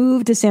physically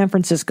move to San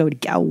Francisco to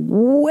get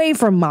away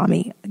from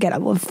mommy, get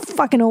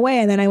fucking away,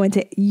 and then I went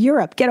to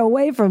Europe, get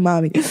away from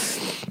mommy.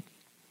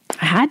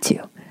 I had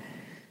to.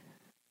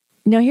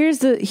 Now here's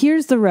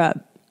the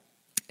rub,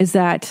 is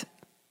that,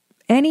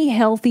 any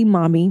healthy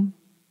mommy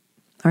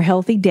or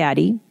healthy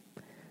daddy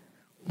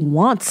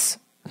wants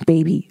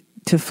baby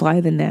to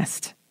fly the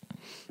nest.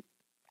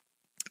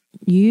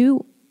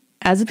 You,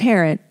 as a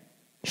parent,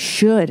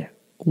 should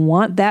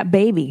want that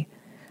baby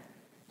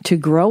to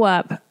grow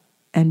up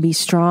and be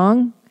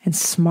strong and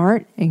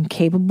smart and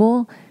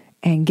capable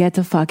and get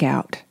the fuck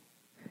out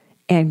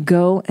and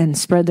go and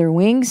spread their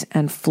wings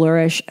and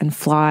flourish and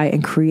fly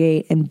and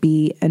create and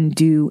be and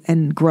do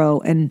and grow.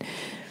 And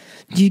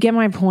do you get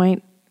my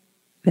point?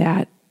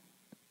 That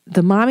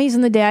the mommies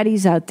and the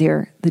daddies out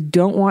there that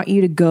don't want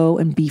you to go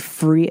and be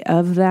free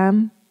of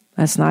them,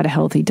 that's not a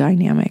healthy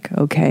dynamic,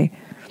 okay?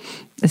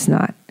 It's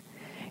not.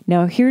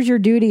 Now, here's your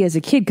duty as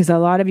a kid, because a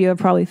lot of you are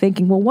probably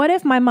thinking, well, what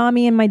if my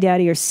mommy and my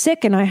daddy are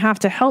sick and I have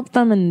to help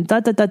them and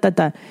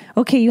da-da-da-da-da?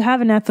 Okay, you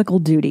have an ethical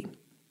duty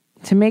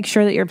to make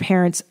sure that your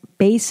parents'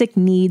 basic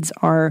needs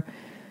are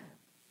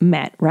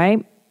met,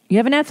 right? You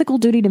have an ethical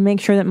duty to make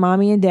sure that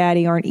mommy and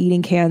daddy aren't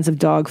eating cans of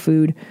dog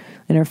food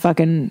in their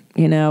fucking,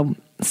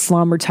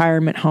 slum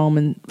retirement home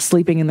and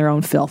sleeping in their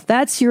own filth.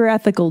 That's your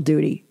ethical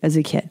duty as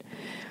a kid.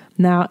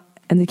 Now,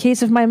 in the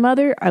case of my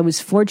mother, I was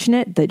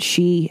fortunate that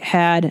she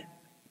had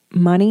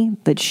money,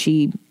 that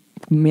she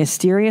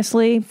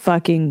mysteriously,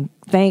 fucking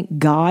thank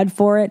God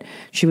for it,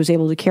 she was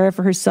able to care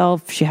for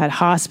herself. She had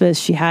hospice.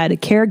 She had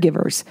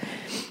caregivers.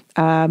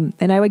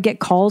 And I would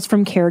get calls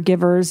from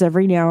caregivers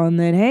every now and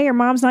then. Hey, your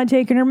mom's not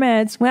taking her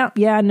meds. Well,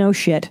 yeah, no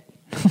shit.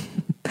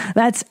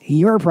 That's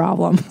your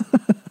problem.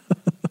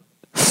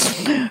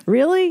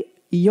 Really?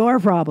 Your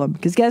problem.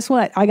 Because guess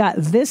what? I got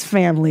this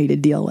family to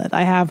deal with.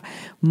 I have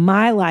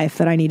my life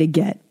that I need to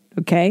get.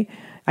 Okay?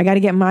 I got to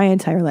get my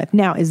entire life.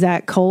 Now, is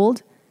that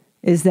cold?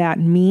 Is that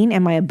mean?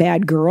 Am I a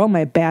bad girl? Am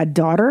I a bad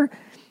daughter?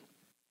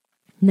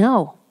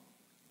 No.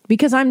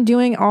 Because I'm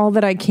doing all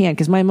that I can.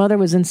 Because my mother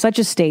was in such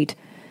a state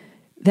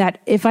that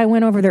if I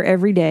went over there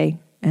every day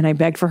and I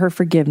begged for her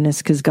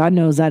forgiveness, because God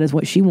knows that is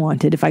what she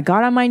wanted. If I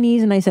got on my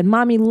knees and I said,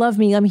 Mommy, love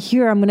me. I'm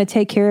here. I'm going to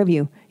take care of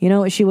you. You know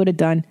what she would have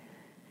done?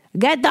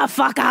 Get the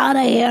fuck out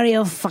of here,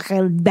 you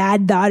fucking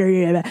bad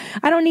daughter.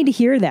 I don't need to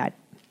hear that.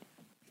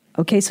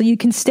 Okay, so you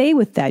can stay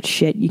with that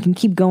shit. You can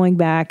keep going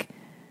back.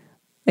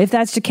 If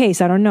that's the case,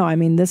 I don't know. I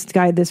mean, this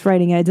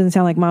writing, it doesn't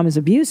sound like mom is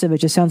abusive. It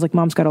just sounds like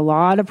mom's got a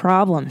lot of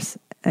problems.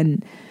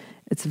 And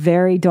it's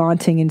very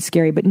daunting and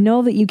scary. But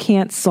know that you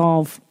can't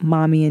solve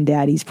mommy and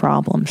daddy's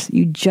problems.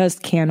 You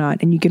just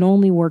cannot. And you can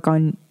only work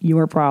on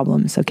your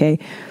problems, okay?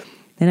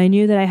 And I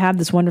knew that I have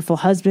this wonderful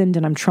husband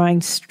and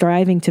I'm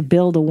striving to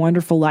build a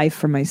wonderful life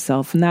for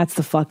myself. And that's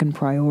the fucking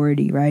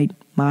priority, right?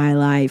 My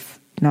life,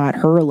 not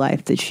her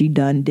life that she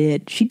done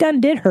did. She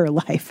done did her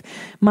life.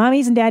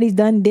 Mommies and daddies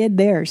done did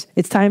theirs.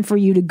 It's time for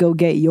you to go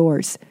get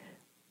yours.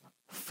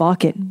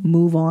 Fuck it.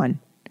 Move on.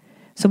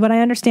 So, but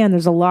I understand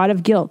there's a lot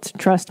of guilt.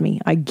 Trust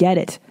me. I get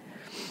it.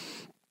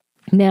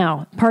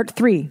 Now, part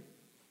 3.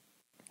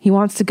 He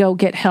wants to go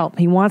get help.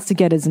 He wants to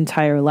get his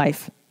entire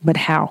life. But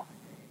how?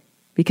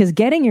 Because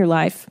getting your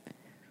life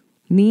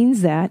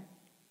means that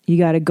you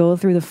got to go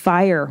through the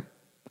fire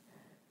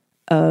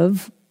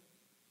of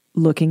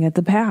looking at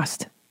the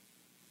past.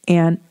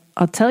 And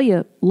I'll tell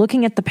you,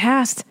 looking at the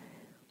past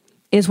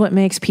is what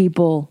makes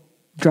people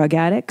drug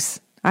addicts.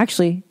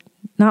 Actually,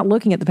 not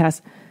looking at the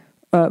past,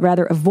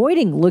 rather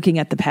avoiding looking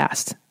at the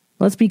past.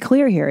 Let's be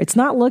clear here. It's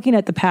not looking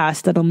at the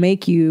past that'll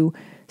make you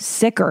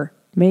sicker,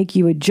 make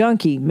you a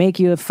junkie, make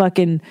you a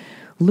fucking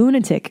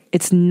lunatic.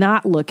 It's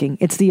not looking.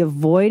 It's the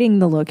avoiding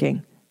the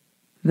looking.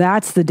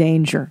 That's the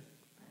danger.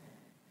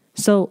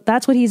 So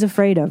that's what he's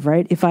afraid of,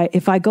 right?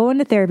 If I go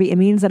into therapy, it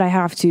means that I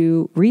have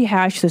to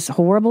rehash this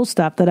horrible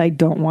stuff that I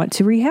don't want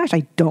to rehash.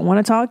 I don't want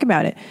to talk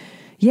about it.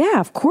 Yeah,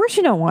 of course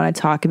you don't want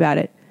to talk about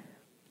it.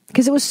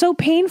 Because it was so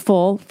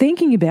painful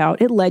thinking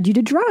about it led you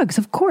to drugs,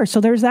 of course. So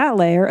there's that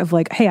layer of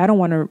like, hey, I don't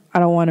want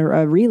to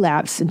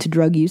relapse into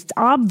drug use,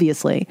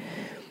 obviously.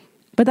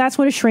 But that's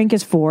what a shrink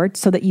is for,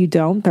 so that you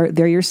don't.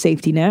 They're your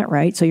safety net,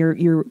 right? So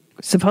you're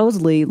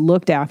supposedly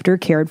looked after,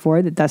 cared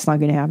for. That's not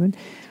going to happen.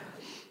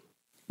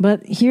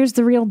 But here's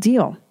the real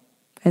deal,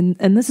 and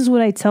this is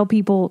what I tell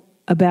people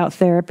about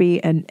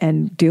therapy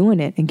and doing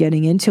it and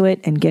getting into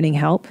it and getting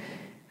help.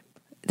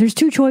 There's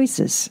 2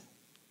 choices.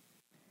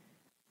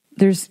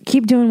 There's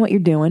keep doing what you're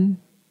doing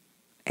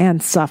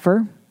and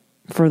suffer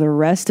for the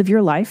rest of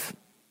your life.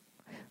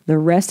 The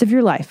rest of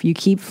your life. You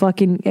keep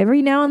fucking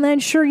every now and then,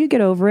 sure, you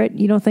get over it.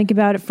 You don't think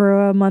about it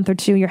for a month or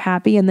 2. You're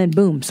happy. And then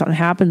boom, something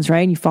happens,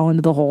 right? And you fall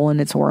into the hole and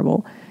it's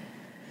horrible.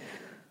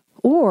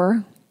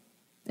 Or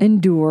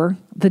endure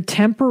the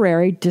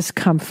temporary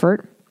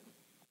discomfort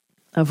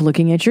of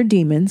looking at your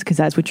demons, because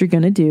that's what you're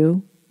going to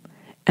do.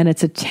 And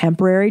it's a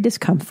temporary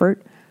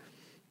discomfort.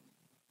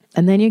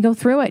 And then you go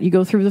through it. You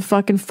go through the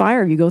fucking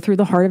fire. You go through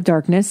the heart of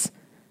darkness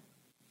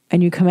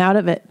and you come out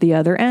of it the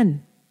other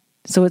end.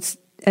 So it's,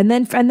 and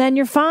then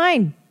you're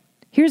fine.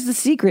 Here's the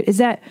secret, is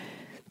that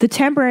the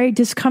temporary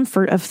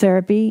discomfort of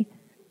therapy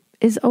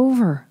is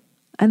over.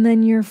 And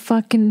then you're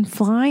fucking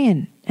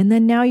flying. And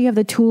then now you have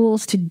the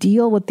tools to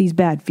deal with these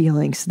bad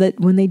feelings so that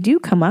when they do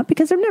come up,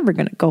 because they're never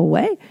going to go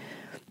away,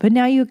 But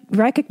now you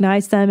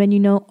recognize them and you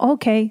know,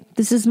 okay,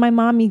 this is my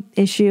mommy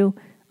issue.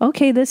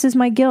 Okay, this is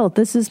my guilt.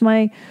 This is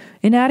my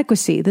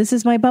inadequacy. This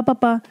is my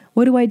ba-ba-ba.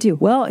 What do I do?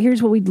 Well,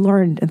 here's what we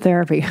learned in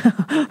therapy,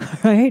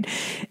 right?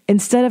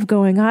 Instead of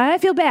going, I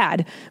feel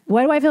bad.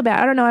 Why do I feel bad?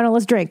 I don't know.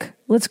 Let's drink.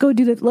 Let's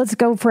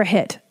go for a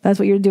hit. That's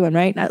what you're doing,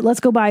 right? Let's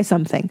go buy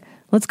something.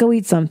 Let's go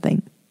eat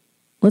something.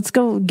 Let's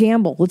go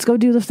gamble. Let's go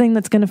do the thing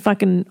that's going to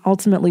fucking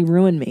ultimately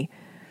ruin me.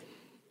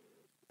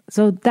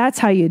 So that's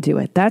how you do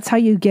it. That's how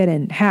you get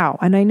in. How?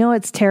 And I know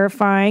it's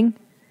terrifying.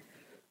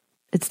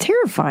 It's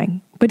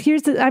terrifying. But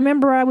I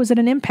remember I was at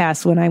an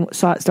impasse when I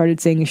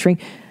started seeing a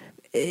shrink.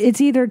 It's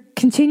either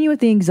continue with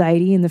the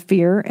anxiety and the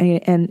fear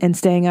and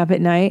staying up at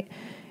night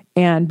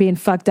and being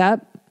fucked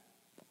up,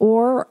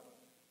 or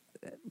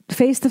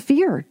face the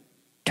fear.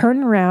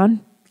 Turn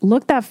around,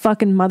 look that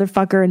fucking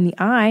motherfucker in the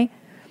eye,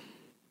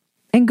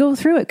 and go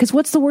through it. Because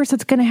what's the worst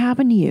that's going to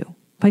happen to you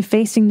by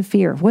facing the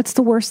fear? What's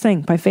the worst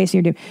thing by facing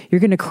your doom? You're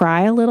going to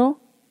cry a little?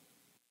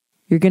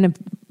 You're going to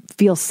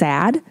feel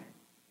sad?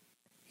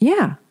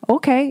 Yeah,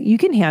 okay, you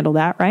can handle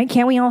that, right?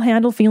 Can't we all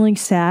handle feeling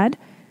sad?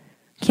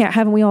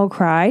 Haven't we all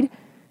cried?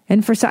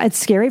 And it's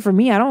scary for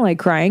me. I don't like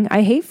crying.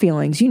 I hate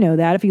feelings. You know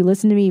that. If you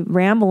listen to me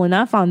ramble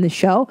enough on the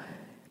show,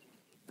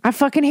 I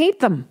fucking hate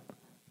them.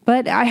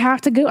 But I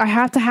have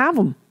to have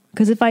them.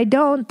 Because if I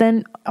don't,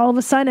 then all of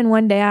a sudden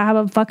one day I have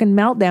a fucking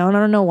meltdown. I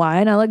don't know why.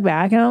 And I look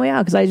back and oh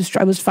yeah, because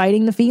I was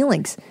fighting the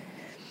feelings.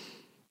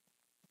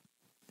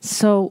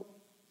 So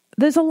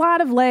there's a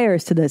lot of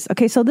layers to this.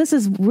 Okay, so this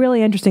is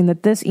really interesting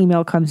that this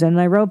email comes in. And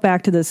I wrote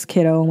back to this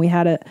kiddo and we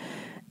had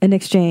an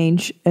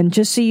exchange. And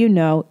just so you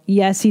know,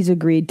 yes, he's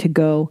agreed to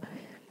go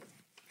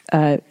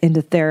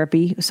into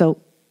therapy. So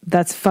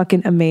that's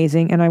fucking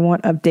amazing. And I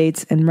want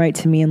updates, and write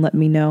to me and let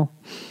me know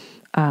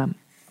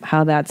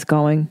how that's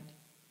going.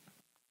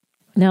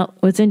 Now,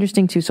 what's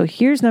interesting too, so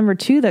here's number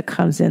 2 that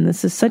comes in.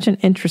 This is such an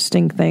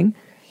interesting thing.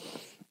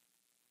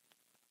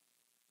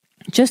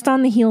 Just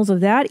on the heels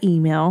of that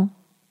email,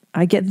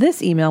 I get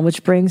this email,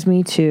 which brings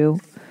me to,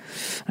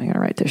 I gotta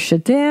write this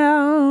shit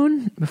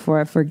down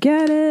before I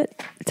forget it,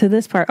 to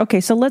this part.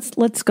 Okay, so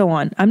let's go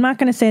on. I'm not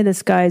gonna say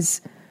this guy's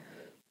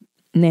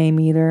name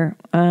either.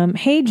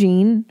 Hey,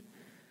 Gene,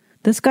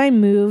 this guy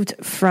moved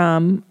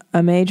from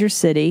a major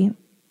city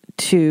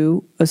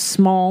to a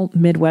small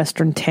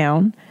Midwestern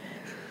town.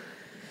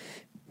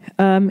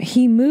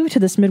 He moved to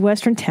this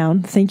Midwestern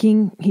town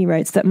thinking, he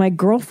writes, that my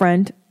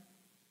girlfriend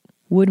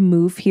would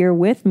move here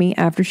with me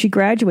after she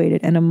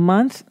graduated. And a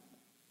month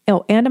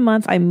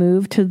he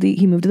moved to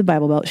the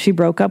Bible Belt. She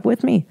broke up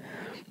with me.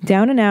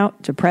 Down and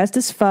out, depressed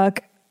as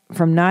fuck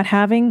from not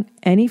having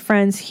any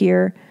friends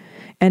here,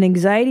 and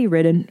anxiety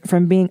ridden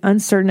from being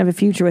uncertain of a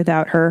future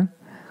without her.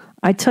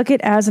 I took it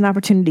as an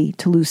opportunity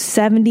to lose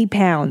 70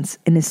 pounds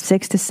in a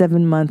 6 to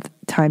 7 month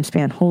time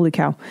span. Holy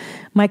cow.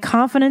 My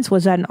confidence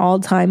was at an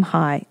all-time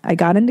high. I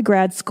got into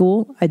grad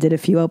school, I did a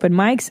few open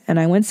mics, and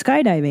I went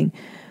skydiving.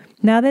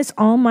 Now this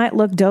all might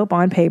look dope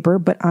on paper,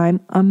 but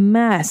I'm a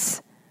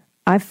mess.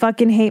 I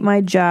fucking hate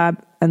my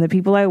job and the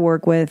people I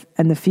work with,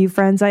 and the few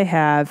friends I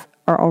have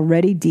are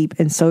already deep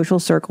in social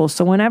circles.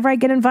 So whenever I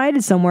get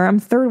invited somewhere, I'm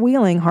third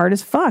wheeling hard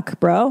as fuck,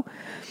 bro.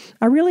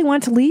 I really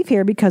want to leave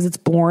here because it's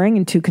boring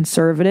and too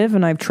conservative,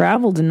 and I've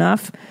traveled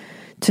enough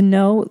to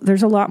know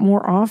there's a lot more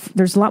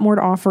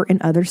to offer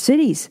in other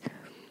cities.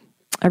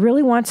 I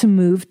really want to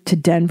move to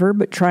Denver,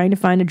 but trying to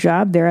find a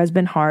job there has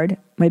been hard.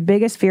 My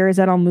biggest fear is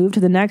that I'll move to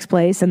the next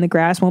place and the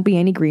grass won't be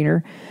any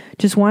greener.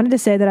 Just wanted to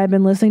say that I've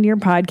been listening to your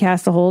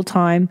podcast the whole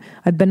time.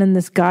 I've been in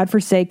this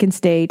godforsaken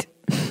state,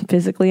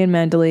 physically and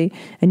mentally,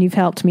 and you've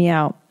helped me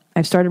out.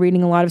 I've started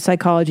reading a lot of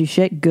psychology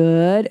shit.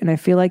 Good. And I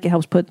feel like it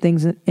helps put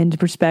things into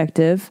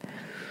perspective.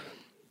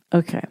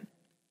 Okay.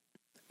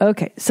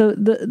 So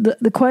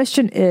the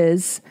question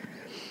is,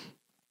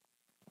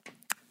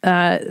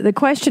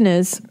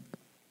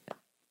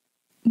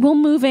 will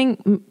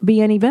moving be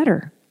any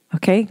better?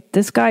 Okay.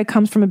 This guy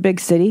comes from a big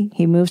city.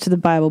 He moves to the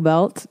Bible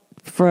Belt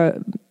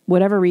for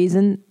whatever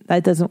reason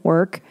that doesn't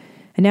work.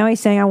 And now he's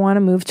saying, I want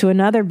to move to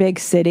another big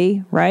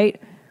city, right?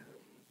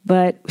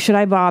 But should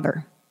I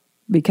bother?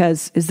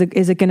 Because is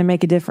it going to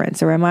make a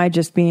difference, or am I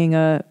just being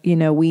a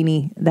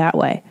weenie that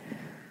way?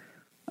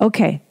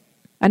 Okay,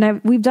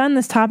 and we've done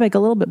this topic a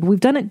little bit, but we've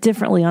done it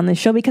differently on this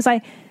show because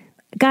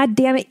God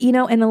damn it, in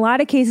a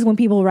lot of cases when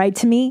people write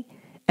to me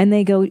and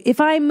they go,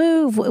 "If I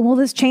move, will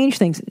this change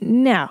things?"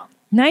 No,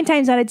 9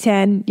 times out of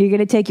 10, you're going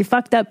to take your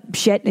fucked up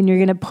shit and you're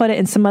going to put it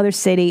in some other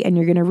city and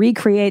you're going to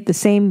recreate the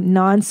same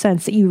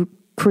nonsense that you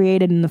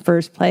created in the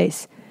first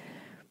place.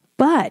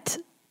 But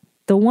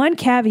the one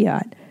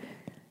caveat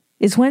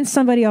is when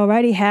somebody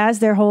already has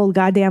their whole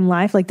goddamn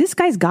life, like this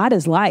guy's got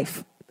his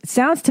life. It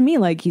sounds to me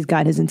like he's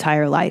got his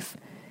entire life.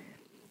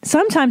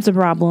 Sometimes the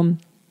problem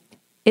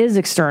is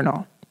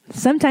external.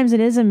 Sometimes it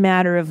is a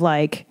matter of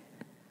like,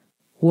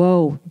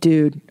 whoa,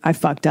 dude, I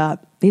fucked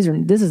up. This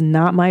is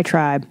not my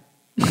tribe.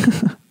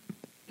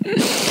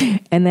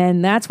 And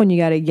then that's when you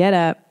got to get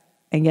up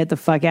and get the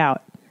fuck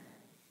out.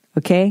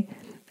 Okay?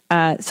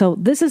 So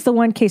this is the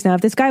one case. Now,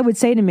 if this guy would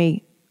say to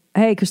me,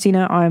 hey,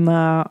 Christina, I'm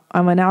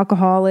an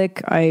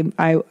alcoholic.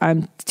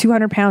 I'm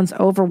 200 pounds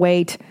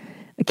overweight.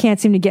 I can't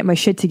seem to get my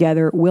shit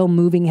together. Will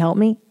moving help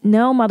me?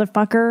 No,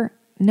 motherfucker.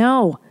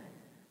 No.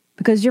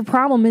 Because your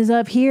problem is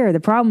up here. The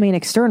problem ain't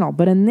external.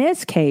 But in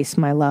this case,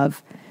 my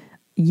love,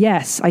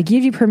 yes, I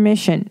give you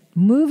permission.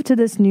 Move to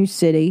this new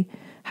city.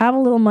 Have a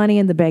little money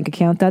in the bank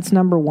account. That's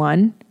number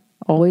one.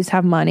 Always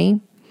have money.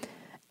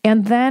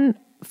 And then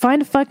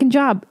find a fucking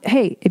job.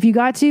 Hey, if you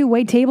got to,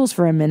 wait tables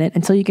for a minute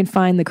until you can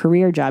find the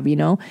career job, you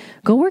know?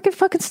 Go work at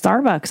fucking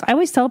Starbucks. I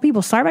always tell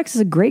people Starbucks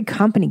is a great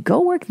company.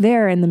 Go work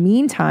there in the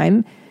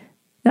meantime.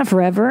 Not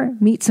forever.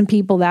 Meet some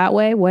people that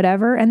way,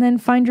 whatever, and then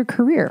find your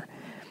career.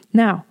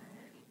 Now,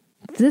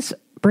 this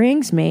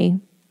brings me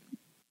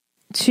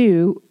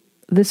to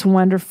this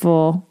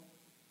wonderful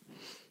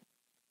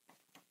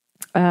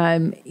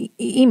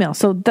email.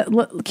 So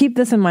keep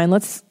this in mind.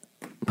 Let's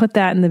put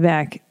that in the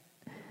back.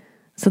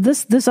 So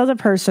this other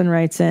person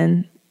writes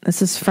in,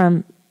 this is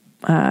from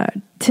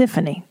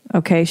Tiffany.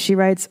 Okay, she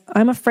writes,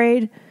 I'm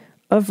afraid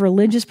of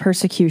religious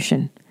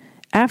persecution.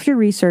 After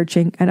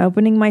researching and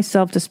opening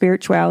myself to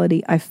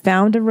spirituality, I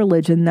found a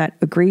religion that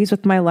agrees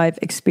with my life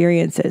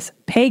experiences,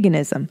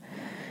 paganism.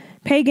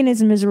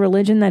 Paganism is a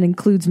religion that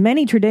includes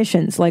many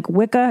traditions like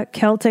Wicca,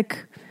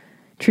 Celtic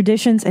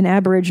traditions, and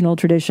Aboriginal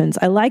traditions.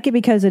 I like it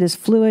because it is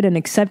fluid and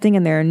accepting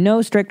and there are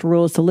no strict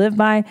rules to live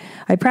by.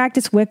 I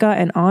practice Wicca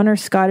and honor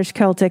Scottish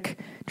Celtic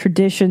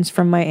traditions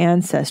from my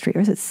ancestry.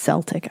 Or is it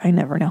Celtic? I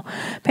never know.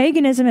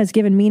 Paganism has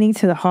given meaning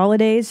to the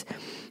holidays,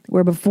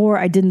 where before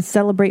I didn't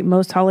celebrate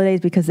most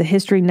holidays because the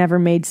history never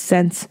made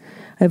sense.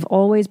 I've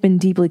always been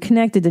deeply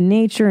connected to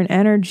nature and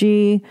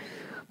energy.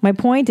 My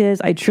point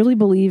is, I truly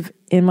believe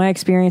in my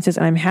experiences,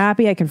 and I'm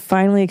happy I can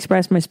finally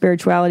express my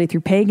spirituality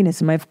through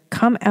paganism. I've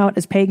come out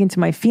as pagan to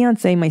my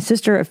fiance, my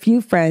sister, a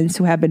few friends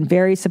who have been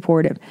very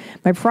supportive.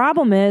 My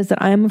problem is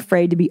that I am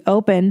afraid to be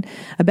open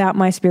about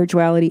my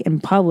spirituality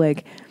in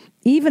public,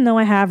 even though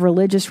I have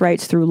religious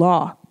rights through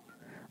law.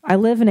 I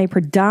live in a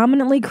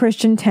predominantly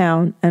Christian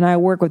town, and I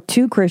work with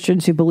 2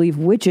 Christians who believe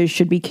witches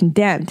should be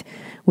condemned,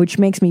 which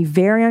makes me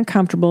very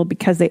uncomfortable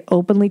because they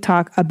openly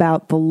talk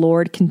about the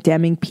Lord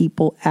condemning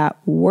people at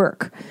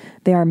work.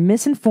 They are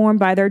misinformed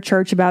by their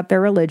church about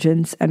their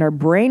religions and are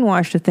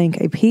brainwashed to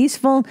think a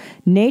peaceful,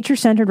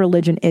 nature-centered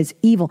religion is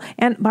evil.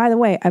 And by the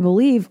way, I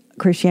believe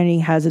Christianity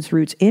has its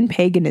roots in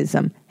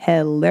paganism.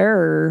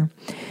 Hello.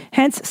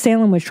 Hence,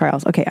 Salem witch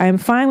trials. Okay, I am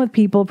fine with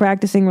people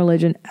practicing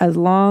religion as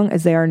long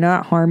as they are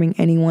not harming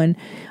anyone.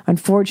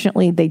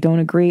 Unfortunately, they don't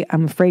agree.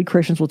 I'm afraid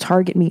Christians will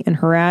target me and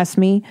harass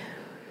me.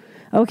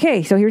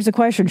 Okay, so here's the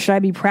question. Should I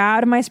be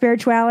proud of my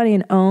spirituality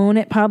and own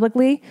it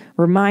publicly?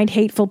 Remind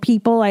hateful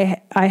people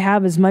I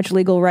have as much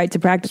legal right to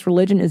practice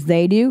religion as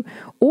they do?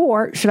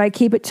 Or should I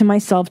keep it to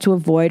myself to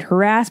avoid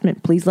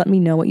harassment? Please let me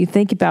know what you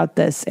think about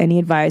this. Any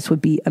advice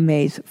would be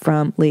amazing.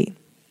 From Lee.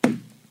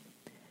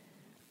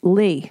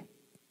 Lee.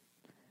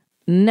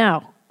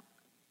 No.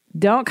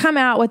 Don't come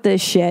out with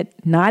this shit.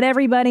 Not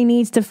everybody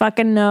needs to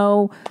fucking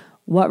know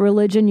what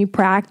religion you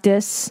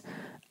practice.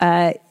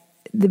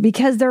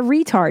 Because they're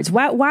retards.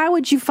 Why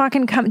would you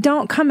fucking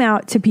don't come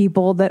out to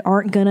people that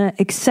aren't gonna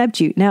accept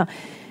you? Now,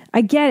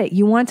 I get it.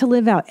 You want to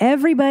live out.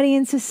 Everybody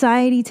in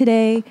society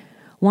today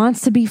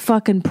wants to be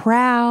fucking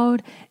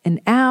proud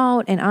and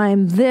out, and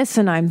I'm this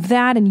and I'm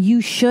that, and you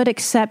should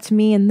accept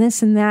me and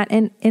this and that.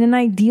 And in an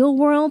ideal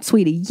world,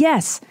 sweetie,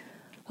 yes,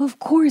 of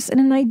course, in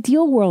an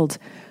ideal world,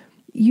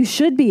 you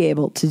should be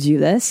able to do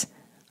this.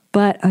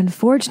 But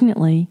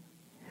unfortunately,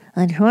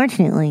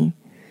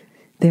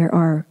 there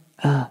are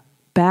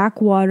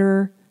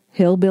backwater,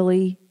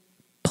 hillbilly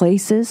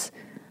places.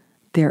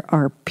 There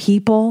are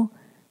people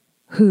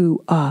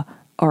who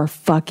are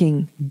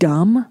fucking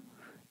dumb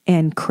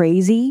and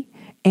crazy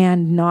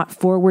and not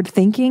forward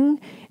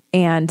thinking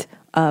and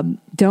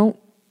don't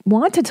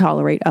want to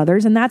tolerate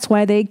others. And that's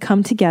why they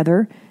come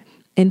together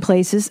in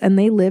places and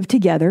they live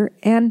together.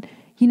 And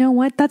you know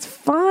what? That's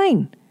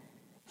fine.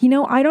 You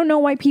know, I don't know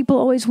why people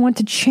always want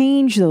to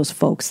change those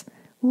folks.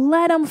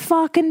 Let them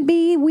fucking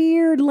be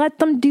weird. Let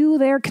them do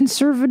their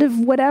conservative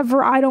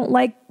whatever. I don't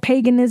like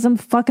paganism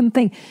fucking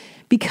thing.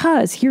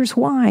 Because here's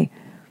why.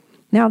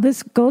 Now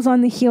this goes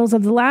on the heels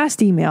of the last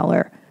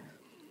emailer.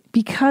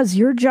 Because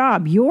your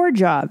job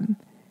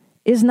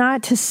is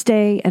not to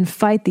stay and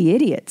fight the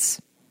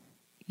idiots.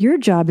 Your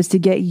job is to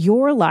get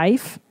your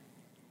life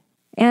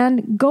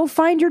and go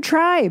find your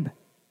tribe.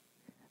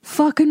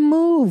 Fucking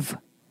move.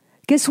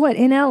 Guess what?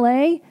 In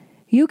LA,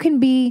 you can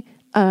be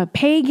a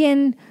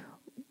pagan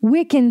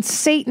Wiccan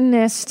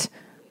Satanist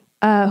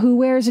who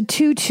wears a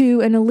tutu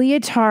and a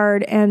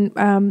leotard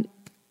and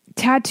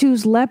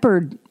tattoos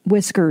leopard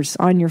whiskers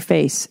on your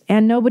face,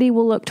 and nobody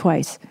will look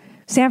twice.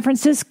 San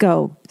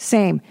Francisco,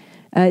 same.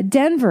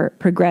 Denver,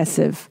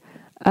 progressive.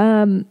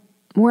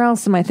 Where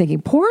else am I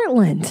thinking?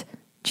 Portland.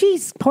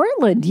 Jeez,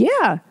 Portland,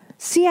 yeah.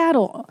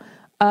 Seattle.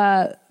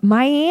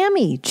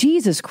 Miami.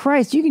 Jesus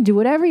Christ, you can do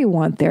whatever you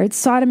want there. It's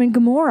Sodom and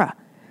Gomorrah.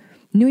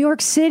 New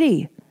York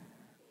City.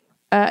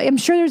 I'm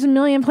sure there's a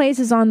million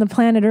places on the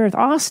planet Earth.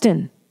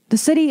 Austin. The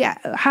city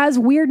has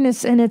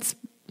weirdness in its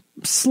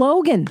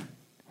slogan,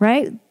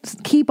 right?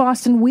 Keep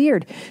Austin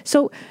weird.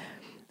 So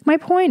my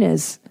point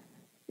is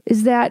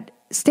that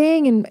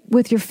staying in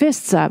with your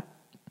fists up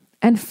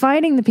and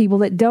fighting the people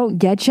that don't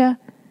get you,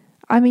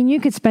 I mean, you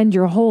could spend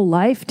your whole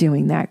life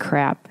doing that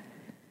crap.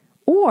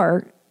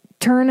 Or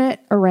turn it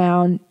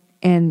around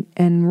and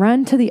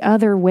run to the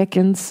other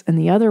Wiccans and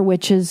the other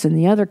witches and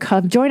the other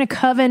join a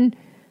coven.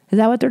 Is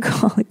that what they're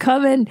called?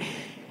 Coven.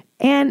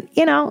 And,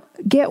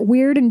 get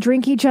weird and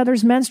drink each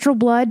other's menstrual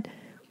blood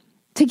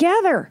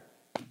together.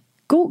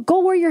 Go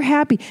where you're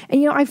happy.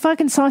 And, I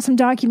fucking saw some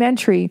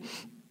documentary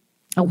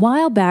a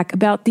while back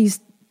about these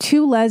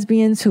two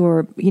lesbians who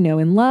are,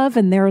 in love,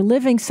 and they're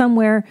living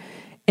somewhere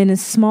in a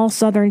small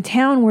southern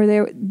town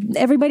where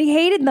everybody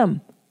hated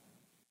them,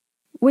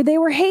 where they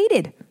were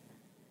hated.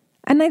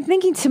 And I'm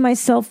thinking to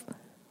myself,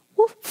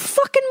 well,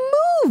 fucking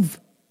move.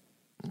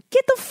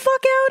 Get the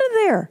fuck out of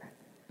there.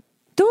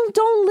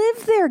 Don't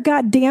live there,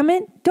 God damn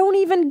it. Don't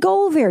even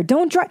go there.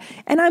 Don't drive.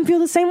 And I feel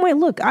the same way.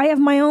 Look, I have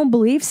my own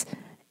beliefs,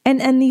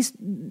 and these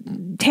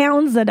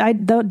towns that I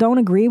don't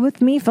agree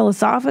with me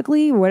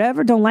philosophically or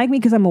whatever, don't like me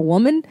because I'm a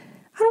woman,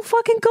 I don't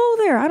fucking go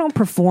there. I don't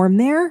perform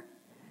there.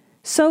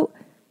 So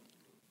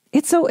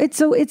it's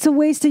a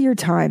waste of your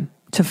time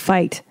to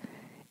fight.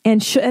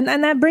 And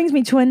that brings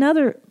me to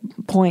another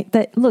point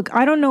that, look,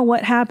 I don't know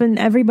what happened.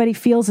 Everybody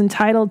feels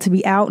entitled to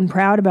be out and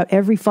proud about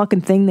every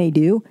fucking thing they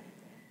do.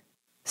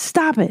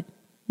 Stop it.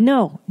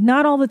 No,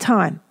 not all the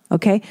time,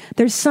 okay?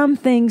 There's some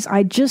things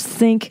I just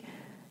think,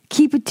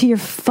 keep it to your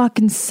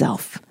fucking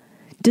self.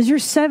 Does your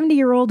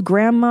 70-year-old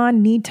grandma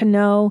need to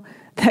know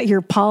that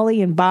you're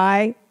poly and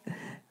bi?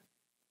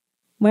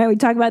 Why we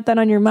talk about that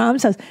on your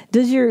mom's house?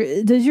 Does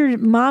your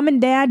mom and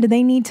dad, do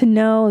they need to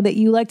know that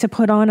you like to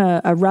put on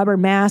a rubber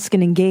mask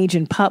and engage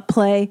in pup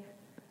play?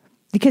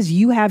 Because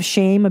you have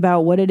shame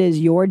about what it is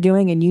you're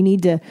doing and you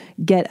need to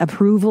get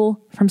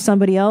approval from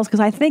somebody else? Because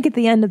I think at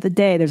the end of the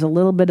day, there's a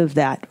little bit of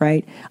that,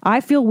 right?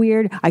 I feel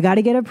weird. I got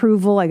to get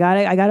approval. I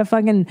got to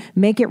fucking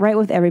make it right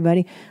with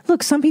everybody.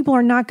 Look, some people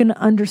are not going to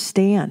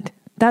understand.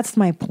 That's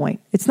my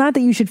point. It's not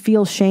that you should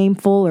feel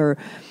shameful or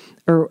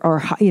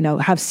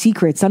have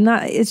secrets.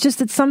 It's just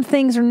that some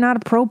things are not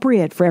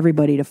appropriate for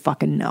everybody to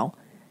fucking know.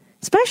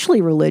 Especially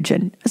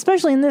religion,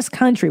 especially in this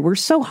country. We're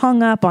so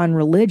hung up on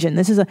religion.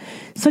 This is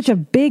such a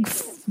big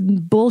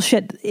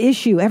bullshit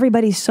issue.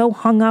 Everybody's so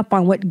hung up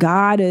on what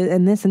God is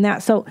and this and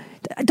that. So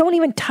don't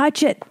even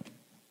touch it.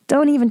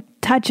 Don't even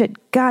touch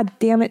it. God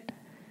damn it.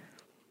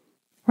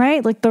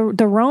 Right? Like the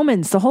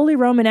Romans, the Holy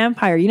Roman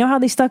Empire. You know how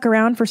they stuck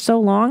around for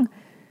so long?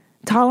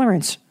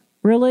 Tolerance.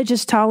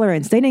 Religious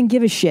tolerance. They didn't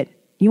give a shit.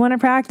 You want to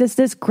practice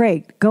this?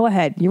 Great. Go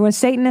ahead. You want a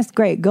Satanist?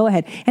 Great. Go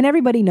ahead. And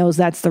everybody knows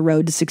that's the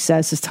road to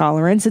success is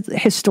tolerance. It's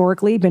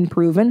historically been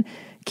proven,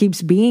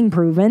 keeps being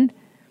proven.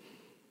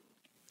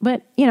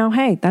 But,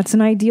 hey, that's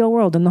an ideal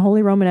world. And the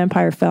Holy Roman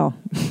Empire fell.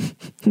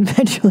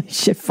 Eventually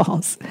shit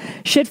falls.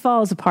 Shit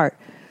falls apart.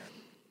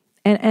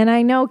 And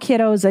I know,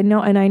 kiddos, I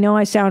know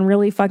I sound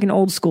really fucking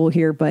old school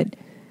here, but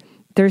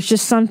there's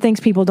just some things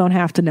people don't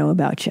have to know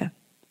about you.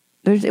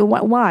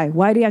 Why?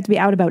 Why do you have to be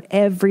out about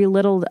every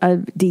little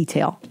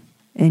detail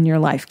in your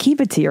life? Keep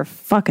it to your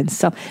fucking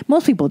self.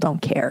 Most people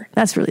don't care.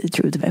 That's really the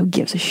truth of it. Who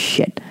gives a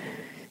shit?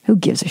 Who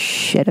gives a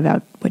shit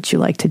about what you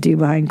like to do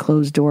behind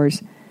closed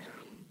doors?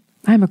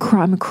 I'm a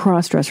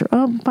cross-dresser.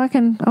 Oh,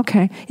 fucking,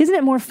 okay. Isn't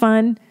it more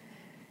fun?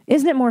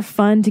 Isn't it more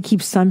fun to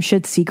keep some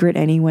shit secret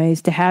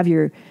anyways? To have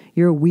your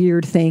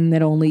weird thing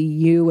that only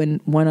you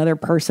and one other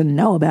person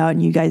know about,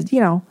 and you guys,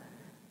 do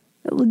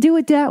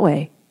it that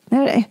way.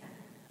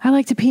 I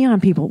like to pee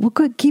on people. Well,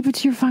 good. Keep it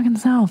to your fucking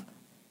self.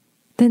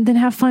 Then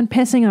have fun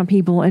pissing on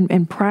people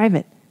in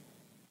private.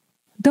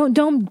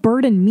 Don't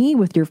burden me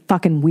with your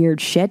fucking weird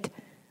shit.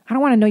 I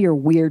don't want to know your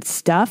weird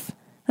stuff.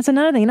 That's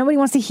another thing. Nobody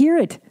wants to hear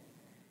it.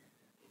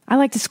 I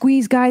like to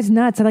squeeze guys'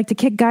 nuts. I like to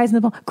kick guys in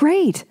the ball.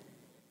 Great.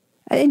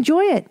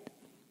 Enjoy it.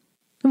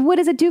 What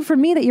does it do for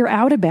me that you're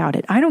out about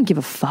it? I don't give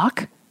a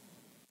fuck.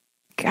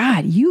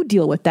 God, you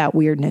deal with that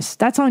weirdness.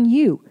 That's on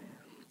you.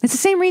 It's the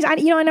same reason, I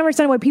never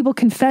understand why people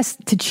confess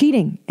to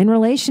cheating in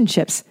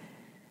relationships.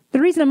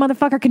 The reason a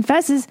motherfucker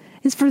confesses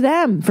is for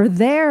them, for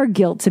their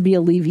guilt to be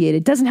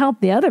alleviated. It doesn't help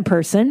the other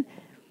person.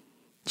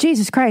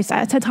 Jesus Christ,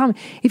 I said, Tom,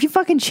 if you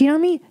fucking cheat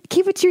on me,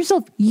 keep it to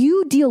yourself.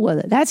 You deal with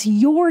it. That's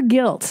your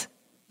guilt.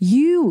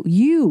 You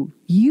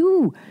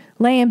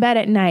lay in bed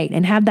at night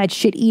and have that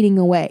shit eating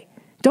away.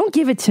 Don't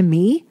give it to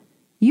me.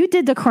 You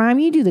did the crime,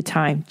 you do the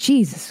time.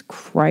 Jesus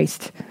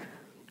Christ.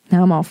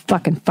 Now I'm all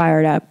fucking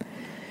fired up.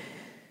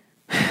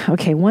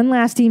 Okay, one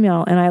last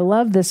email, and I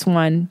love this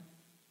one.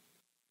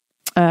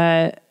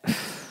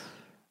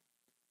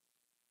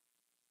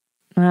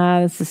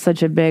 This is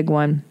such a big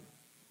one.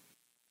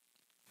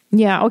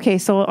 Yeah, okay,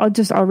 so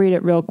I'll read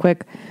it real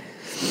quick.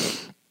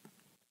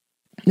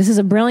 This is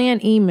a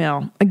brilliant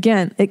email.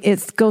 Again,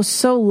 it goes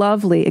so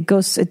lovely.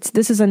 This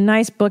is a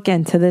nice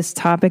bookend to this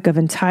topic of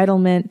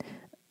entitlement.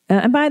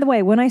 And by the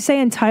way, when I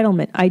say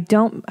entitlement, I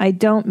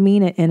don't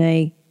mean it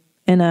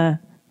in a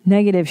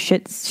negative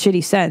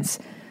shitty sense.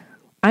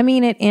 I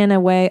mean it in a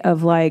way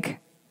of like,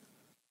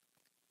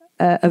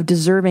 of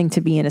deserving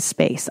to be in a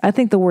space. I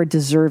think the word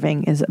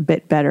deserving is a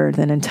bit better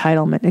than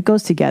entitlement. It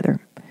goes together.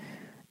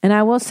 And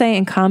I will say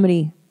in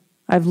comedy,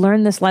 I've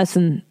learned this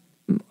lesson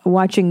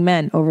watching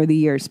men over the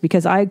years,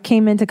 because I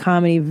came into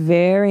comedy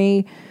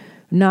very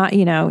not,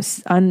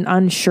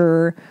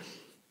 unsure,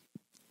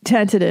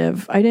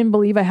 tentative. I didn't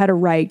believe I had a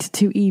right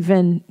to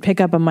even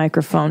pick up a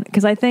microphone,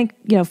 because I think,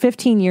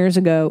 15 years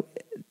ago,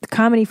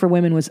 comedy for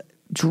women was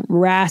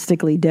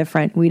drastically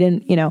different. We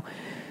didn't, I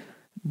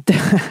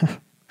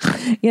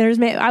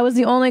was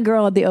the only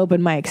girl at the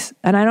open mics,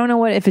 and I don't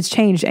know if it's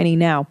changed any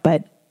now,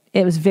 but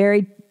it was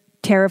very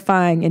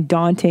terrifying and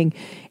daunting.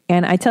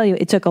 And I tell you,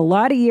 it took a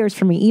lot of years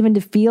for me even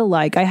to feel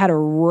like I had a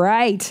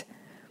right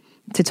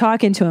to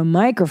talk into a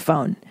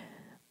microphone.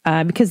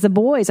 Because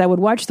I would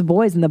watch the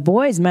boys, and the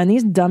boys, man,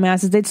 these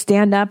dumbasses, they'd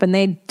stand up and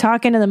they'd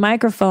talk into the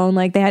microphone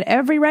like they had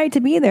every right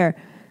to be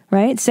there,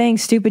 right? Saying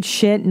stupid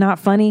shit, not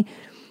funny.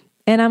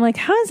 And I'm like,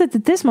 how is it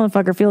that this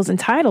motherfucker feels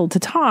entitled to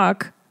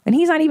talk and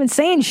he's not even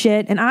saying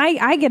shit? And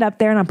I get up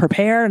there and I'm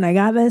prepared and I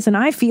got this and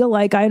I feel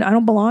like I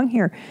don't belong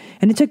here.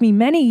 And it took me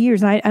many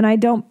years, and I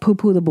don't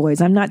poo-poo the boys.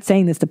 I'm not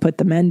saying this to put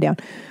the men down,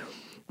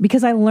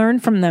 because I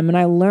learned from them, and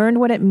I learned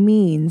what it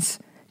means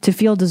to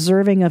feel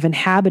deserving of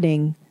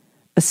inhabiting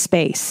a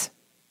space.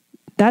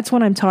 That's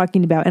what I'm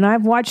talking about. And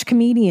I've watched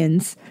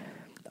comedians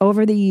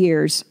over the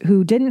years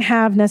who didn't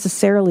have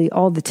necessarily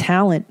all the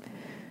talent,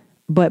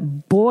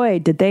 but boy,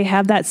 did they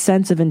have that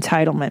sense of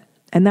entitlement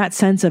and that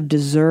sense of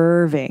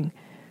deserving.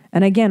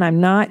 And again, I'm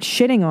not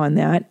shitting on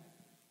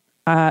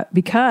that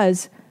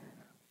because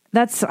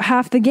that's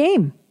half the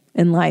game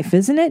in life,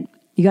 isn't it?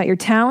 You got your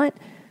talent,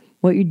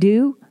 what you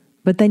do,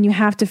 but then you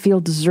have to feel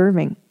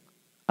deserving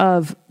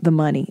of the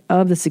money,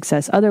 of the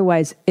success.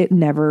 Otherwise, it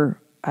never,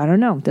 I don't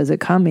know, does it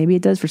come? Maybe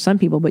it does for some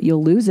people, but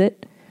you'll lose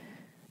it.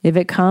 If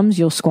it comes,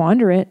 you'll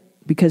squander it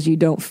because you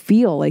don't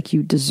feel like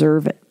you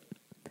deserve it.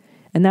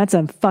 And that's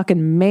a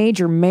fucking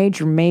major,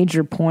 major,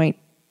 major point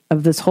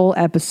of this whole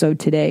episode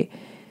today,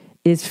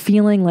 is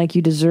feeling like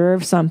you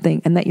deserve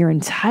something and that you're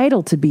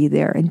entitled to be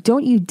there. And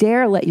don't you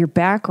dare let your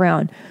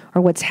background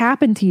or what's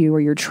happened to you or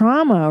your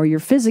trauma or your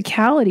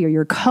physicality or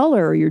your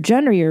color or your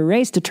gender or your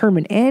race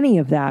determine any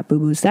of that,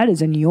 boo-boos. That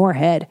is in your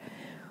head.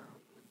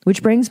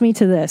 Which brings me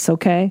to this,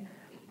 okay?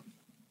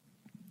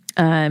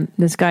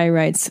 This guy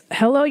writes,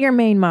 hello, your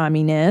main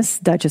momminess,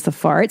 Duchess of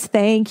Farts.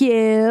 Thank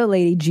you.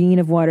 Lady Jean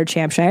of Water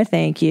Champshire.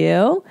 Thank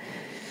you.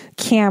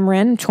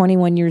 Cameron,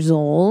 21 years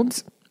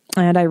old.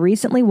 And I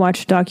recently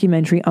watched a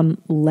documentary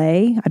on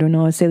Leigh, I don't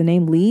know how to say the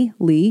name,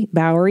 Leigh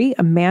Bowery,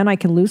 a man I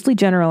can loosely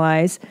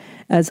generalize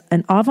as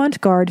an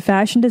avant-garde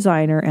fashion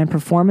designer and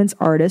performance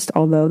artist,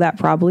 although that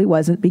probably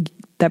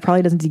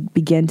doesn't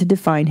begin to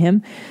define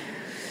him.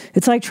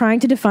 It's like trying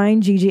to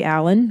define Gigi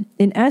Allen.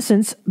 In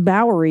essence,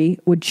 Bowery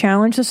would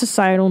challenge the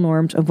societal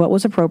norms of what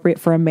was appropriate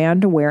for a man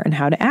to wear and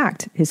how to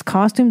act. His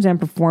costumes and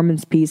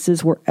performance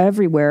pieces were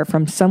everywhere,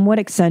 from somewhat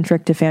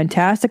eccentric to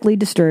fantastically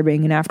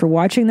disturbing. And after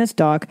watching this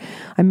doc,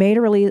 I made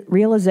a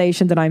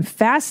realization that I'm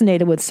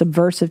fascinated with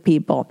subversive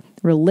people,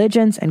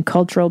 religions, and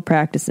cultural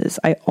practices.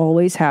 I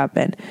always have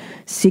been.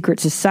 Secret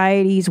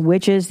societies,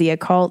 witches, the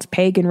occult,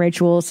 pagan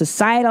rituals,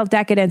 societal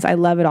decadence. I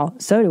love it all.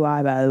 So do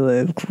I, by the way.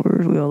 Of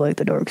course, we all like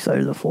the dark side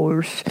of the force.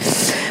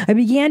 I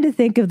began to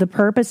think of the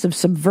purpose of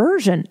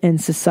subversion in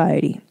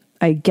society.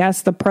 I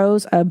guess the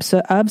pros of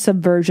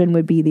subversion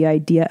would be the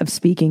idea of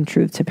speaking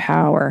truth to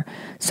power.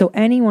 So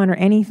anyone or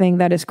anything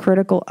that is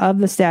critical of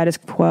the status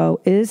quo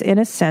is, in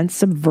a sense,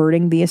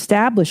 subverting the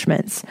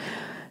establishments.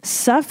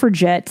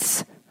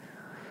 Suffragettes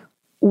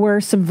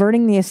were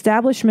subverting the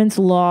establishment's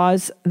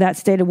laws that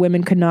stated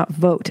women could not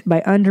vote.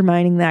 By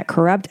undermining that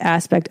corrupt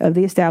aspect of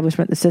the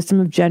establishment, the system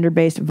of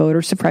gender-based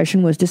voter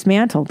suppression was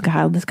dismantled.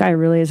 God, this guy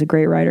really is a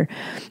great writer.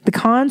 The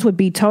cons would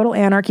be total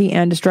anarchy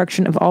and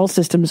destruction of all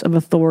systems of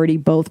authority,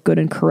 both good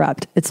and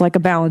corrupt. It's like a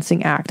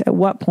balancing act. At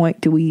what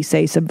point do we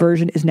say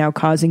subversion is now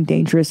causing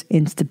dangerous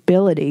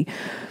instability?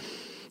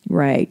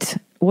 Right.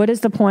 What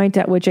is the point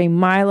at which a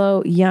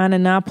Milo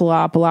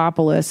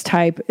Yiannopoulos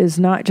type is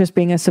not just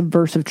being a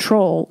subversive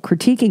troll,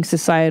 critiquing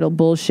societal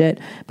bullshit,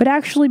 but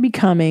actually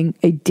becoming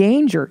a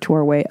danger to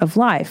our way of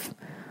life?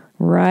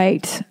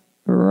 Right.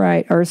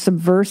 Are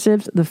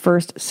subversives the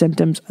first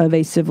symptoms of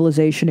a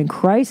civilization in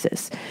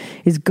crisis?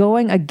 Is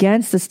going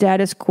against the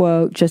status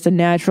quo just a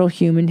natural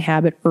human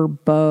habit, or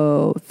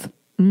both?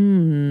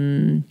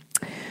 Okay,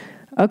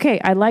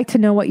 I'd like to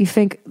know what you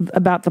think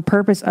about the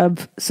purpose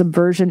of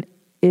subversion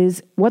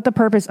is, what the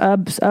purpose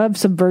of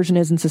subversion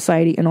is in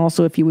society, and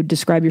also if you would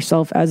describe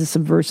yourself as a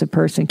subversive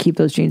person. Keep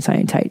those jeans high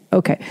and tight.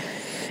 Okay.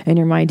 And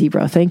you're mindy,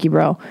 bro. Thank you,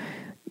 bro.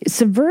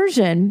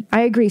 Subversion,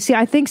 I agree. See,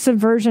 I think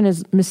subversion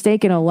is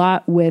mistaken a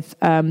lot with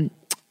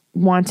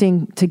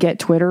wanting to get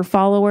Twitter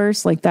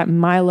followers, like that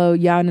Milo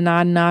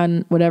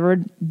Yiannopoulos, whatever,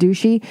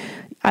 douchey.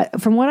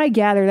 From what I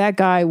gather, that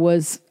guy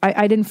was,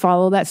 I didn't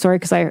follow that story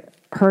because I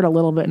heard a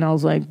little bit and I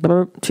was like,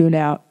 tuned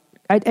out.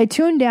 I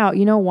tuned out.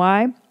 You know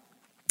why?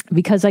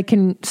 Because I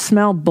can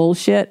smell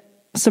bullshit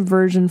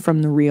subversion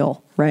from the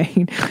real,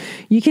 right?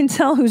 You can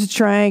tell who's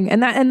trying,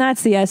 and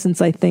that's the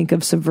essence, I think,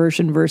 of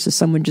subversion versus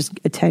someone just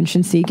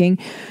attention seeking.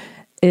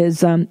 Is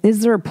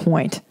there a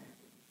point?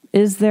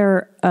 Is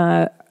there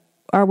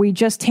are we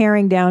just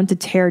tearing down to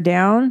tear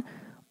down,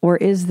 or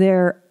is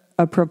there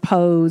a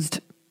proposed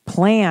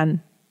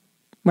plan,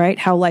 right?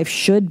 How life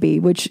should be,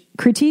 which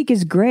critique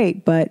is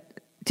great, but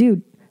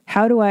dude,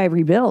 how do I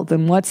rebuild?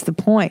 And what's the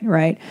point,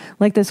 right?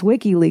 Like this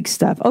WikiLeaks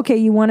stuff. Okay,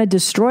 you want to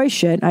destroy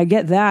shit. I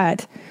get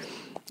that.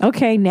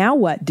 Okay, now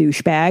what,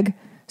 douchebag?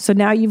 So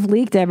now you've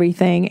leaked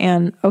everything.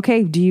 And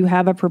okay, do you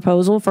have a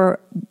proposal for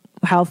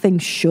how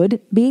things should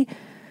be?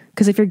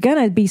 Because if you're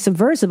going to be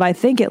subversive, I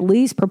think at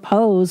least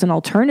propose an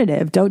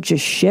alternative. Don't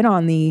just shit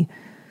on the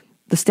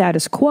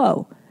status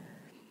quo.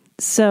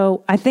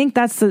 So I think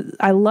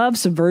I love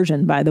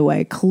subversion, by the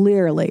way,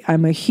 clearly.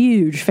 I'm a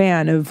huge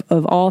fan of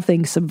all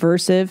things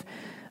subversive.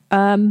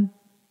 And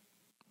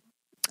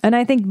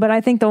I think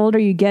the older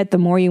you get, the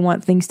more you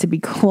want things to be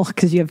cool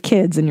because you have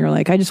kids and you're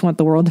like, I just want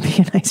the world to be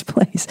a nice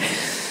place.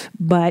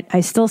 But I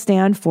still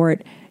stand for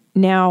it.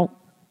 Now,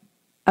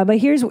 but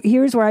here's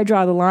where I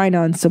draw the line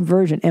on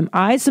subversion. Am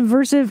I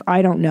subversive?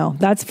 I don't know.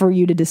 That's for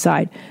you to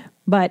decide.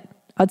 But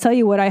I'll tell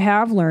you what I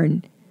have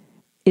learned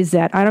is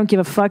that I don't give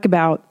a fuck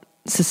about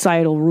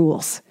societal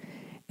rules.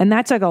 And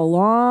that took a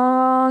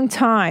long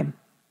time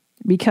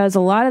because a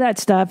lot of that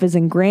stuff is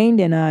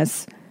ingrained in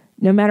us.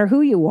 No matter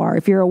who you are,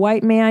 if you're a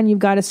white man, you've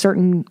got a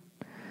certain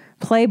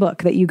playbook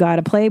that you got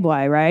to play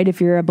by, right?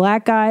 If you're a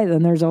black guy,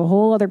 then there's a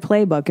whole other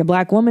playbook. A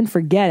black woman,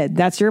 forget it.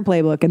 That's your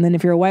playbook. And then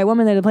if you're a white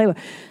woman, there's a playbook.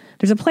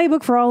 There's a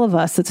playbook for all of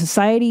us that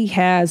society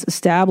has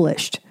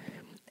established.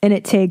 And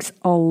it takes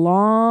a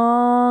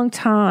long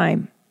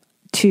time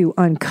to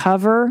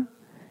uncover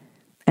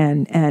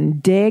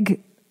and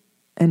dig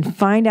and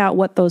find out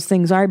what those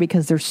things are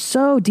because they're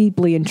so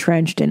deeply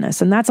entrenched in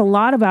us. And that's a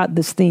lot about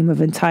this theme of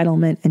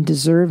entitlement and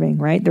deserving,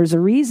 right? There's a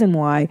reason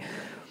why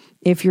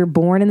if you're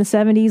born in the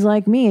 70s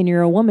like me and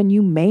you're a woman,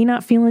 you may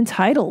not feel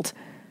entitled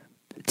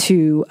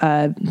to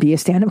be a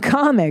stand-up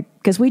comic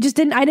because I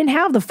didn't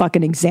have the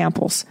fucking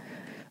examples.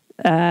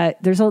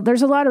 There's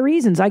a lot of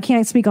reasons. I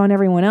can't speak on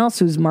everyone else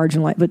who's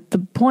marginalized, but the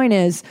point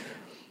is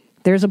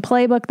there's a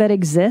playbook that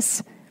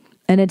exists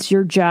and it's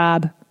your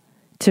job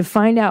to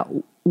find out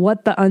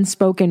what the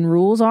unspoken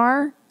rules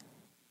are,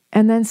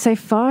 and then say,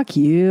 fuck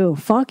you,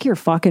 fuck your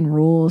fucking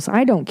rules.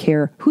 I don't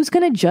care. Who's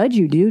going to judge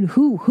you, dude?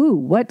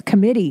 What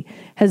committee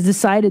has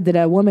decided that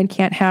a woman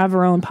can't have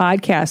her own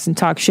podcast and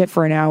talk shit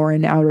for an hour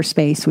in outer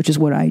space, which is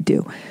what I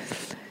do?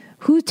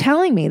 Who's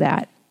telling me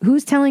that?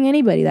 Who's telling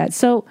anybody that?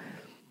 So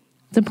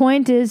the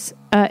point is,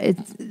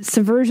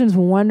 subversion's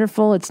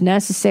wonderful. It's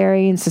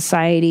necessary in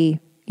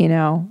society. You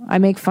know, I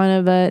make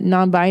fun of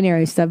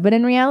non-binary stuff, but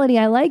in reality,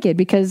 I like it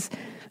because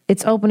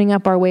it's opening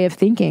up our way of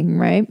thinking,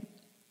 right?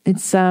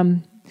 It's,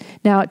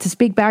 now to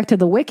speak back to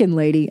the Wiccan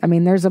lady, I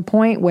mean, there's a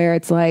point where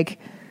it's like,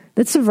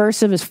 that's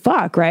subversive as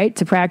fuck, right?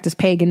 To practice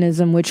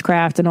paganism,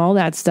 witchcraft, and all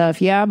that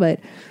stuff. Yeah, but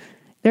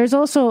there's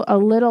also a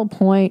little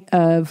point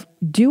of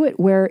do it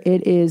where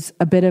it is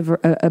a bit of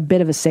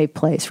a safe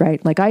place,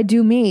 right? Like I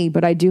do me,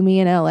 but I do me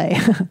in LA.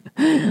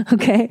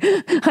 Okay.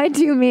 I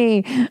do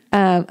me,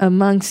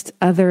 amongst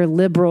other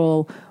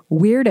liberal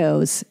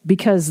weirdos,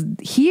 because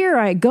here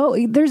I go.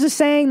 There's a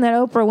saying that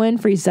Oprah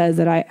Winfrey says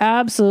that I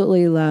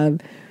absolutely love,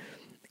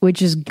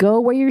 which is go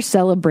where you're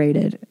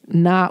celebrated,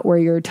 not where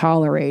you're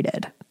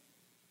tolerated.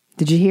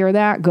 Did you hear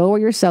that? Go where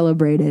you're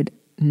celebrated,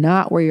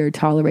 not where you're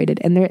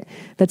tolerated. And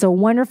that's a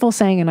wonderful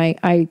saying. And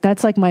I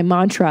that's like my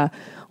mantra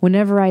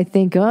whenever I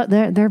think, oh,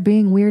 they're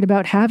being weird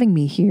about having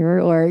me here,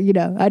 or, you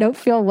know, I don't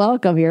feel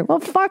welcome here. Well,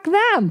 fuck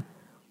them.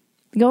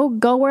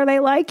 Go where they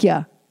like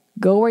you.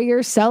 Go where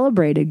you're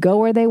celebrated. Go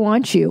where they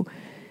want you.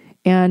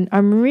 And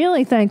I'm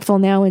really thankful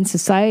now in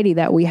society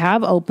that we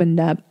have opened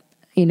up,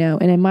 you know,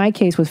 and in my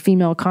case with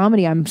female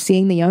comedy, I'm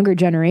seeing the younger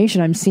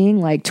generation. I'm seeing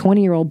like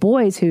 20-year-old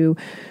boys who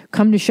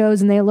come to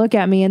shows and they look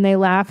at me and they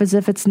laugh as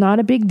if it's not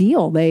a big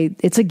deal.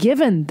 It's a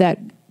given that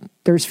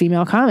there's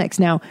female comics.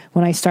 Now,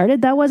 when I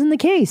started, that wasn't the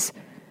case.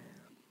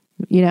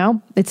 You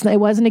know, it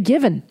wasn't a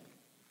given.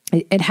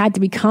 It had to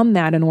become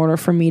that in order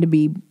for me to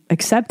be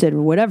accepted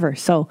or whatever.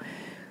 So,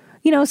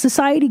 you know,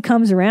 society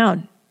comes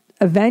around.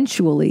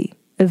 Eventually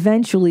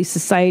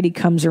society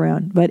comes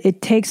around, but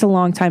it takes a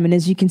long time. And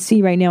as you can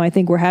see right now, I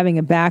think we're having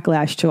a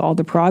backlash to all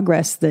the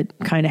progress that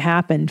kind of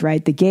happened,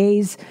 right? The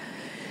gays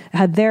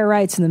had their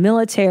rights in the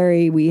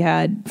military. We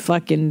had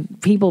fucking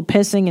people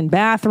pissing in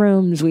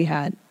bathrooms. We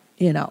had,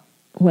 you know,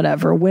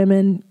 whatever,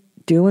 women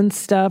doing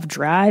stuff,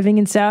 driving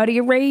in Saudi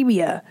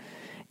Arabia.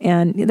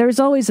 And there's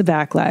always a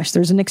backlash.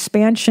 There's an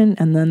expansion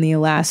and then the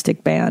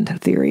elastic band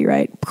theory,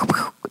 right?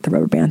 The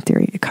rubber band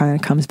theory, it kind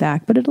of comes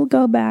back, but it'll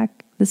go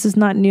back. This is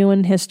not new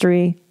in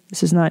history.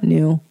 This is not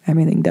new.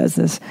 Everything does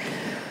this.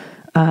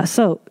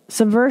 So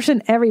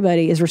subversion,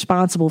 everybody is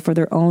responsible for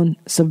their own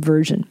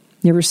subversion.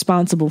 You're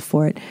responsible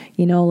for it.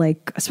 You know,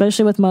 like,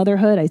 especially with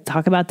motherhood, I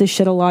talk about this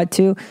shit a lot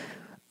too,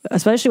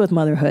 especially with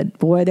motherhood.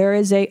 Boy,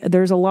 there's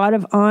a lot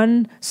of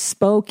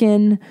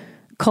unspoken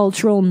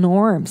cultural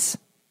norms.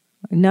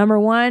 Number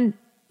one,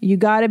 You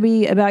got to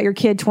be about your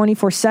kid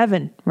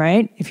 24/7,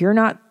 right? If you're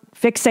not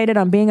fixated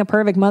on being a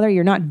perfect mother,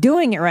 you're not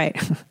doing it right.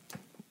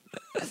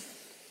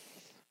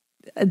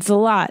 It's a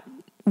lot.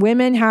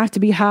 Women have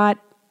to be hot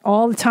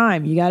all the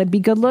time. You got to be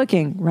good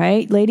looking,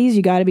 right? Ladies,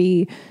 you got to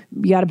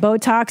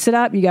Botox it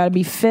up. You got to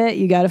be fit.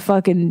 You got to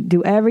fucking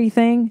do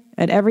everything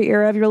at every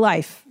era of your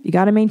life. You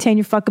got to maintain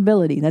your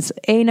fuckability. That's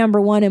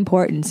number one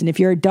importance. And if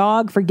you're a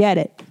dog, forget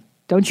it.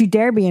 Don't you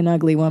dare be an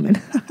ugly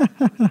woman.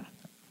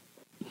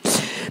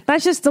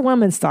 That's just the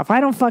woman stuff.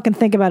 I don't fucking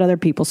think about other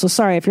people. So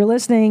sorry if you're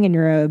listening and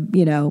you're a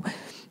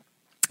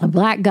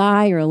black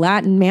guy or a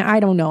Latin man. I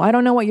don't know. I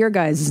don't know what your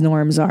guys'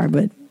 norms are,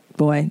 but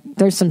boy,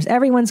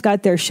 everyone's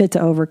got their shit to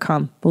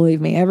overcome.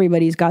 Believe me,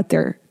 everybody's got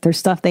their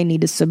stuff they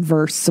need to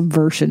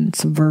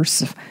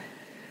subversive.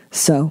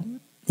 So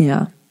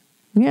yeah.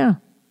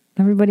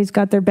 Everybody's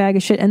got their bag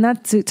of shit. And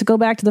that's to go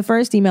back to the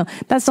first email.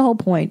 That's the whole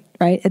point,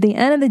 right? At the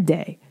end of the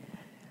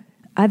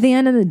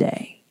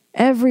day,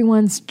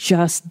 everyone's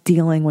just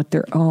dealing with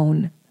their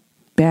own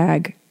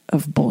bag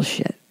of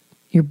bullshit.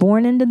 You're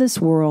born into this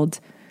world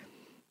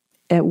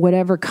at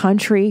whatever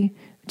country,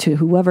 to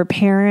whoever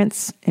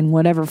parents, in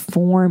whatever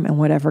form and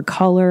whatever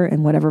color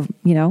and whatever,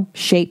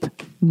 shape,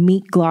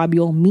 meat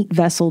globule, meat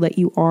vessel that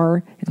you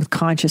are with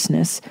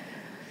consciousness.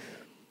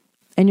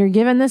 And you're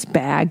given this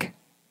bag,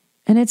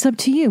 and it's up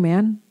to you,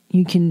 man.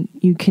 You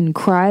can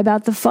cry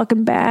about the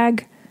fucking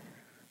bag.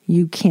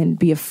 You can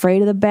be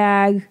afraid of the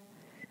bag.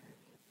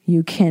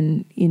 You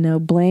can,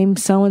 blame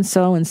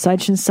so-and-so and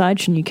such,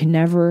 and you can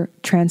never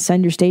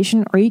transcend your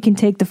station. Or you can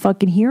take the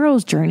fucking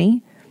hero's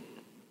journey,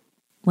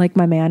 like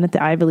my man at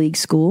the Ivy League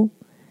school.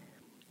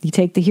 You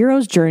take the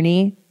hero's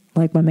journey,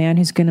 like my man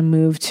who's going to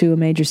move to a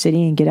major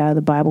city and get out of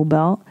the Bible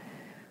Belt,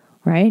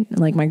 right?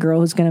 Like my girl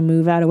who's going to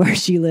move out of where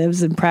she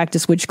lives and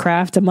practice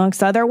witchcraft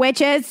amongst other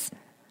witches.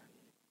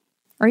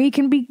 Or you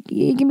can be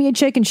a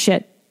chicken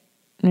shit.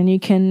 And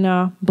you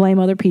can blame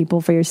other people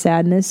for your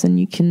sadness, and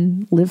you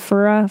can live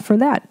for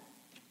that.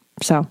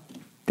 So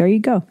there you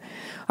go.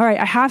 All right,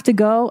 I have to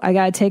go. I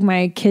got to take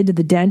my kid to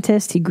the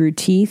dentist. He grew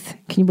teeth.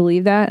 Can you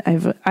believe that?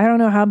 I don't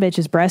know how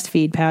bitches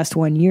breastfeed past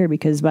 1 year,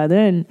 because by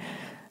then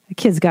the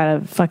kid's got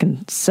a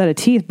fucking set of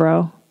teeth,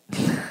 bro.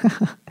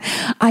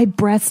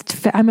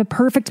 I'm a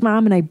perfect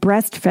mom, and I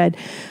breastfed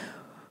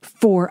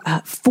for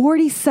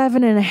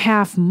 47 and a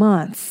half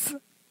months.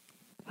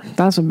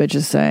 That's what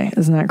bitches say.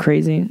 Isn't that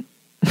crazy?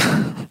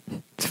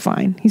 It's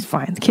fine. He's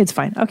fine. The kid's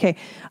fine. Okay.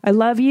 I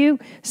love you.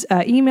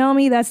 Email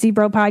me. That's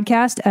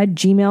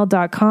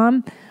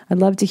deepbropodcast@gmail.com. I'd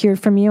love to hear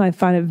from you. I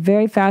find it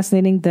very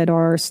fascinating that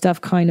our stuff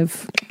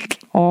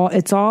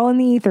it's all in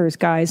the ethers,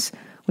 guys.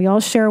 We all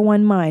share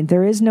one mind.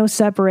 There is no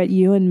separate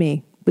you and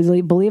me.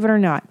 Believe it or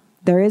not.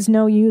 There is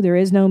no you. There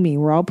is no me.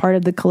 We're all part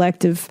of the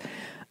collective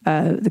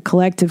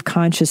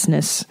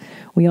consciousness.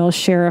 We all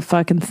share a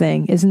fucking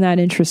thing. Isn't that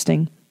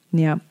interesting?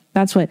 Yeah.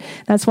 That's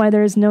why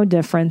there is no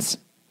difference.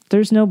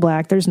 There's no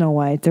black, there's no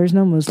white, there's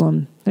no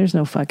Muslim, there's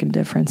no fucking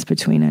difference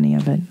between any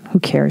of it. Who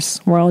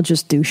cares? We're all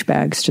just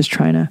douchebags, just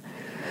trying to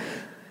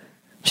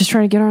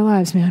get our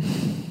lives, man.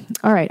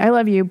 All right, I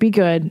love you. Be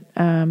good,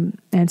 and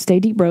stay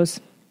deep,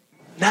 bros.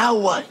 Now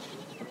what?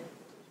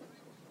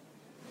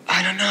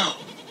 I don't know.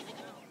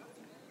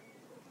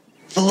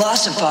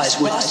 Philosophize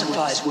with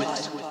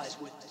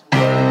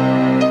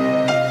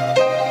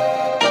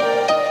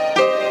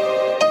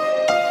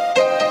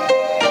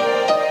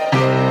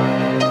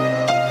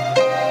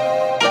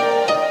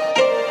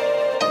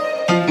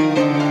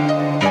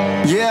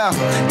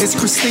It's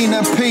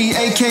Christina P,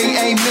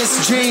 aka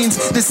Miss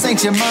Jeans. This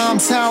ain't your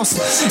mom's house,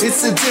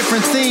 it's a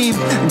different theme.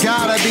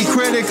 Gotta be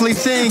critically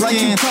thinking. Like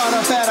you caught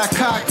up at a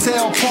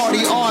cocktail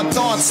party, our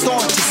thoughts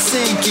start to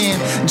sink in.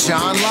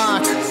 John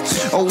Locke,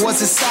 or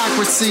was it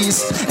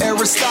Socrates?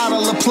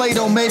 Aristotle or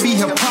Plato, maybe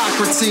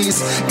Hippocrates.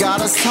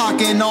 Got us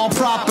talking all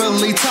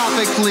properly,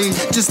 topically.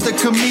 Just a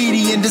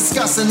comedian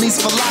discussing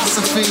these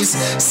philosophies.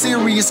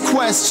 Serious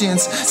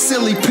questions,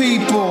 silly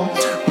people.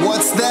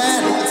 What's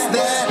that?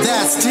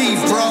 That's deep,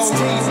 bro.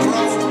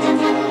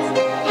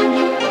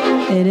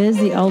 It is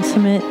the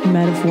ultimate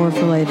metaphor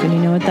for life, and you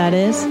know what that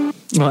is?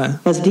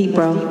 What? That's deep,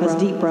 bro. That's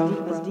deep, bro.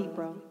 That's deep, bro.